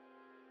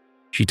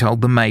 She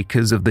told the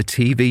makers of the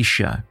TV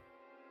show,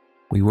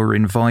 "We were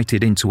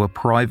invited into a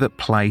private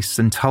place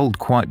and told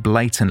quite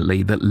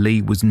blatantly that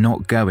Lee was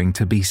not going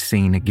to be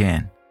seen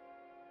again,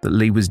 that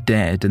Lee was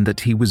dead and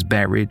that he was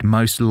buried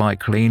most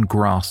likely in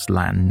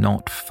grassland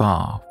not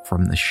far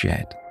from the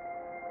shed."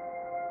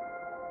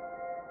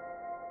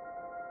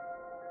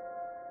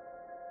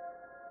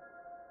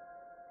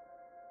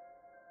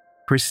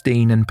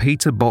 Christine and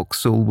Peter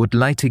Boxall would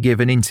later give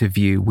an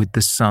interview with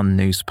the Sun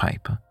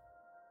newspaper.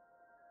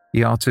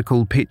 The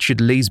article pictured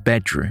Lee's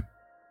bedroom,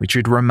 which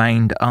had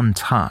remained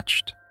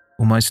untouched,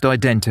 almost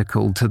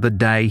identical to the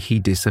day he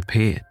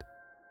disappeared.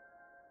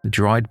 The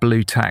dried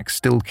blue tack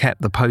still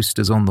kept the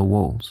posters on the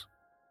walls,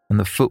 and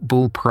the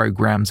football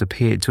programs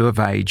appeared to have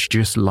aged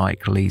just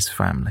like Lee's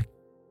family.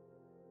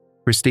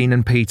 Christine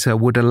and Peter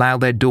would allow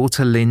their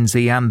daughter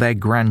Lindsay and their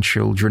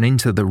grandchildren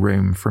into the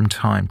room from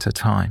time to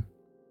time.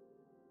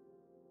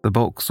 The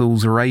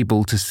Boxalls are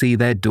able to see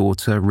their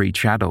daughter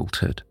reach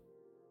adulthood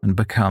and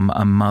become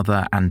a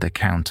mother and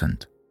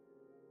accountant.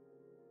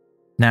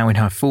 Now in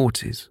her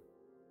 40s,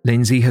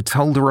 Lindsay had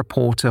told a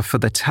reporter for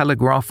the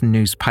Telegraph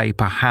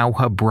newspaper how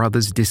her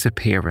brother's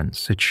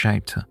disappearance had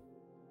shaped her.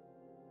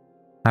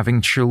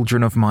 "Having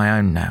children of my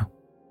own now,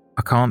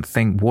 I can't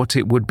think what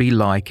it would be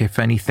like if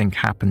anything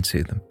happened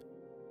to them.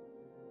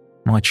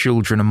 My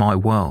children are my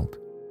world,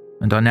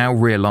 and I now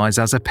realise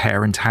as a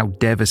parent how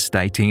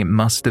devastating it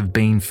must have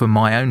been for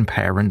my own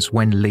parents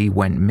when Lee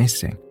went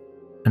missing,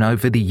 and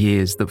over the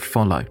years that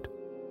followed.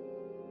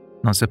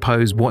 I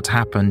suppose what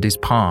happened is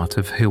part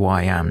of who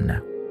I am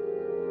now."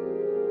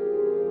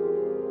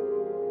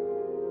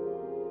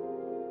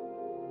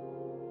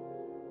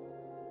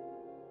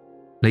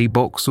 Lee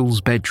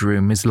Boxall's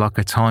bedroom is like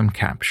a time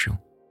capsule,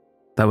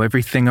 though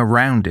everything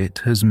around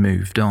it has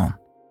moved on.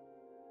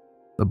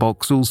 The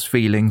Boxalls'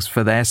 feelings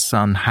for their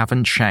son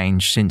haven't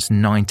changed since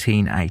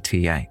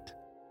 1988.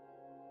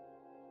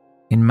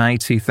 In May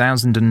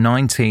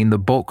 2019, the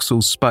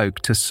Boxalls spoke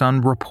to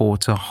Sun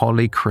reporter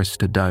Holly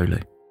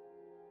Christodoulou.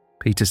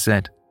 Peter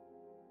said,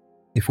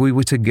 "If we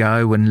were to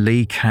go and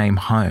Lee came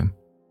home,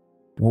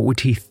 what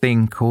would he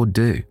think or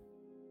do?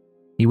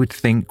 He would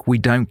think we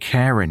don't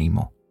care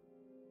anymore.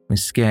 We're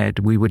scared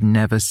we would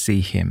never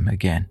see him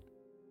again."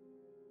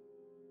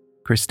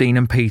 Christine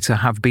and Peter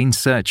have been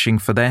searching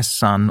for their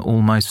son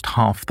almost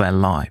half their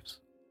lives.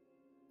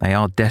 They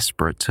are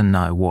desperate to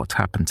know what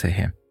happened to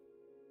him.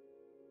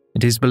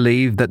 It is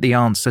believed that the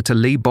answer to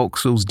Lee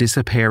Boxall's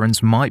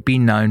disappearance might be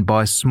known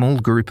by a small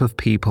group of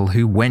people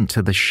who went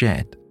to the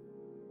shed,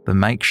 the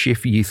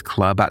makeshift youth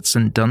club at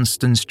St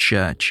Dunstan's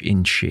Church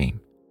in Cheam.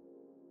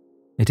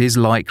 It is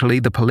likely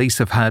the police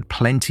have heard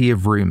plenty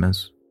of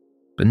rumours,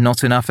 but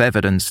not enough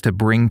evidence to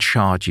bring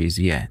charges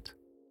yet.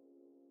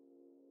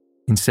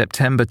 In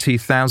September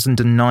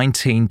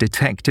 2019,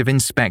 Detective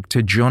Inspector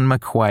John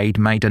McQuaid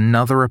made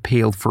another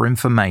appeal for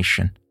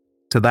information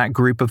to that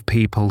group of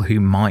people who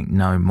might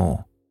know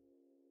more.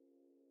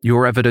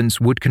 Your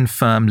evidence would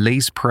confirm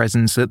Lee's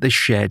presence at the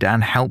shed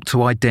and help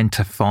to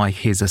identify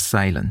his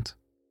assailant.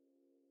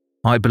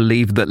 I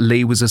believe that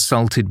Lee was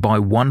assaulted by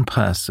one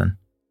person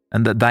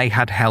and that they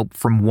had help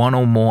from one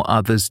or more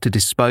others to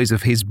dispose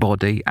of his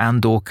body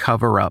and or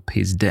cover up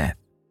his death.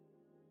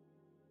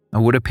 I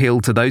would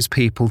appeal to those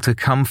people to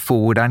come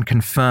forward and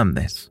confirm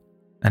this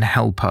and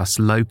help us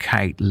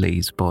locate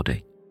Lee's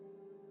body.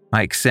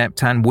 I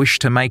accept and wish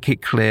to make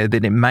it clear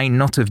that it may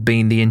not have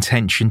been the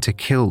intention to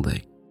kill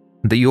Lee,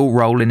 and that your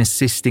role in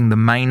assisting the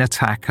main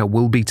attacker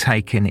will be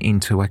taken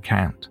into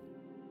account.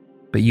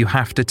 But you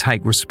have to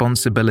take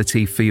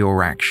responsibility for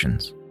your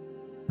actions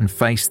and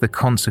face the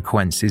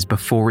consequences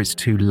before it's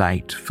too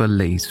late for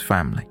Lee's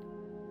family.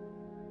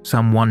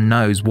 Someone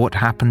knows what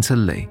happened to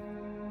Lee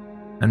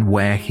and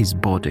where his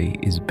body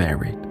is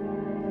buried.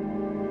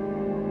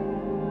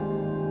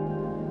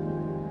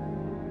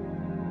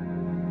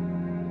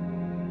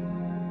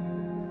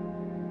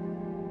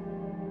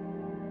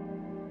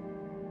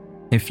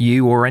 If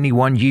you or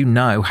anyone you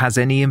know has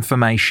any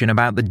information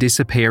about the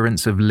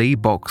disappearance of Lee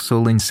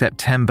Boxall in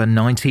September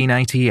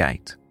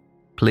 1988,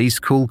 please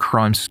call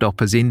Crime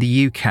Stoppers in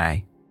the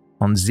UK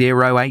on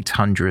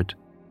 0800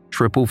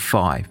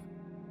 555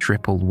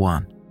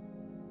 111.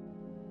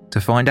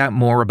 To find out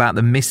more about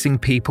the Missing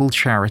People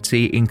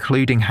charity,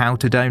 including how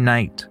to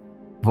donate,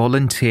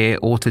 volunteer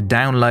or to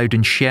download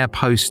and share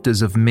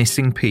posters of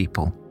missing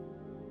people,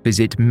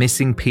 visit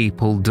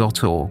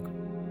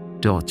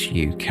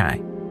missingpeople.org.uk.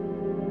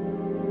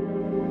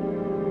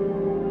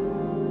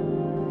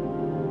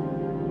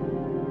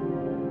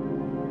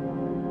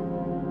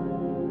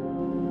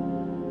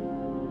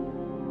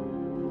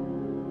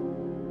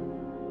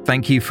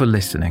 Thank you for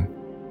listening,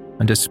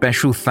 and a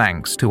special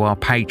thanks to our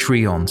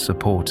Patreon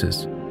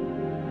supporters.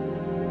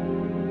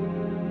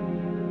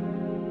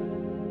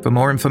 For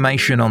more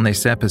information on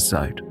this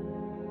episode,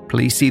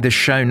 please see the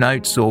show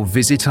notes or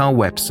visit our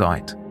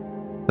website,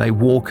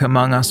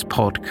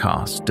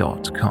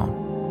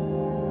 theywalkamonguspodcast.com.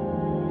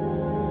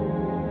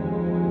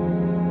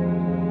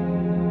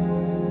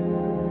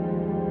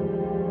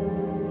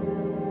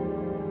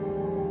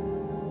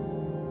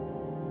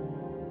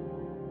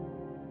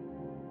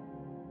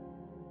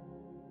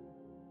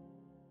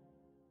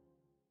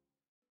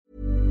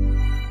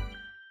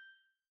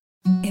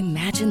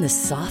 Imagine the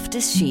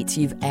softest sheets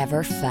you've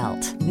ever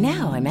felt.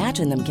 Now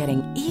imagine them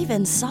getting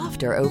even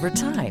softer over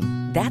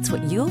time. That's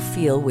what you'll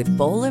feel with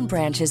Boll &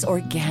 Branch's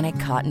organic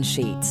cotton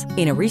sheets.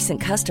 In a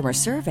recent customer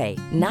survey,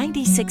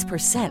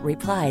 96%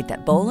 replied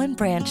that Boll &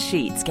 Branch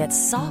sheets get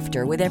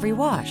softer with every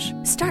wash.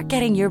 Start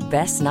getting your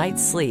best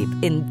night's sleep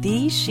in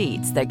these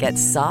sheets that get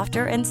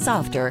softer and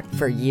softer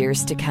for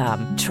years to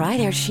come. Try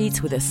their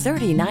sheets with a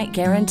 30-night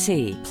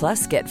guarantee.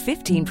 Plus, get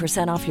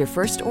 15% off your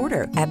first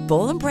order at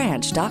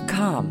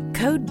bollandbranch.com.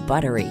 Code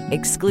BUTTERY.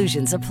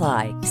 Exclusions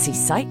apply. See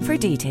site for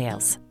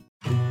details.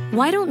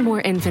 Why don't more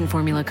infant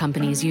formula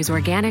companies use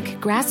organic,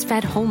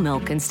 grass-fed whole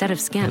milk instead of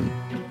skim?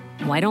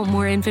 Why don't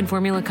more infant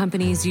formula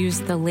companies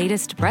use the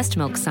latest breast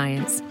milk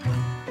science?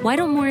 Why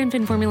don't more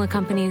infant formula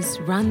companies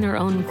run their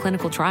own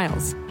clinical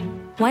trials?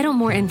 Why don't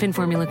more infant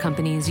formula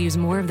companies use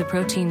more of the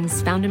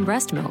proteins found in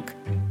breast milk?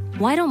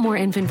 Why don't more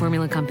infant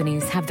formula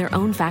companies have their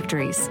own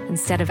factories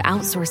instead of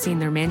outsourcing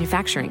their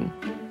manufacturing?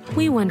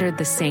 We wondered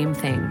the same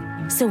thing.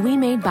 So we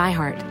made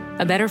ByHeart,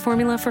 a better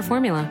formula for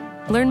formula.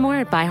 Learn more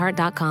at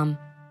byheart.com.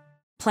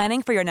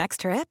 Planning for your next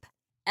trip?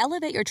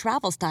 Elevate your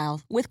travel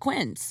style with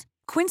Quince.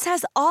 Quince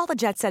has all the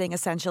jet-setting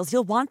essentials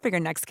you'll want for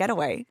your next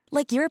getaway,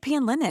 like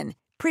European linen,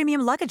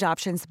 premium luggage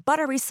options,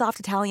 buttery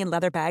soft Italian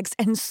leather bags,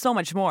 and so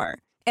much more.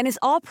 And is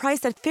all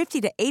priced at 50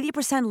 to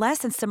 80% less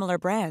than similar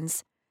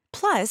brands.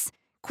 Plus,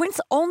 Quince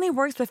only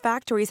works with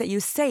factories that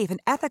use safe and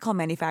ethical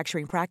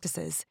manufacturing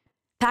practices.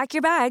 Pack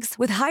your bags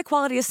with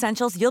high-quality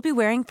essentials you'll be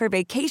wearing for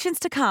vacations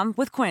to come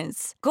with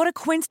Quince. Go to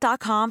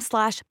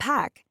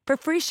quince.com/pack for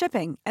free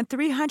shipping and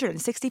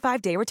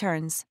 365-day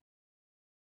returns.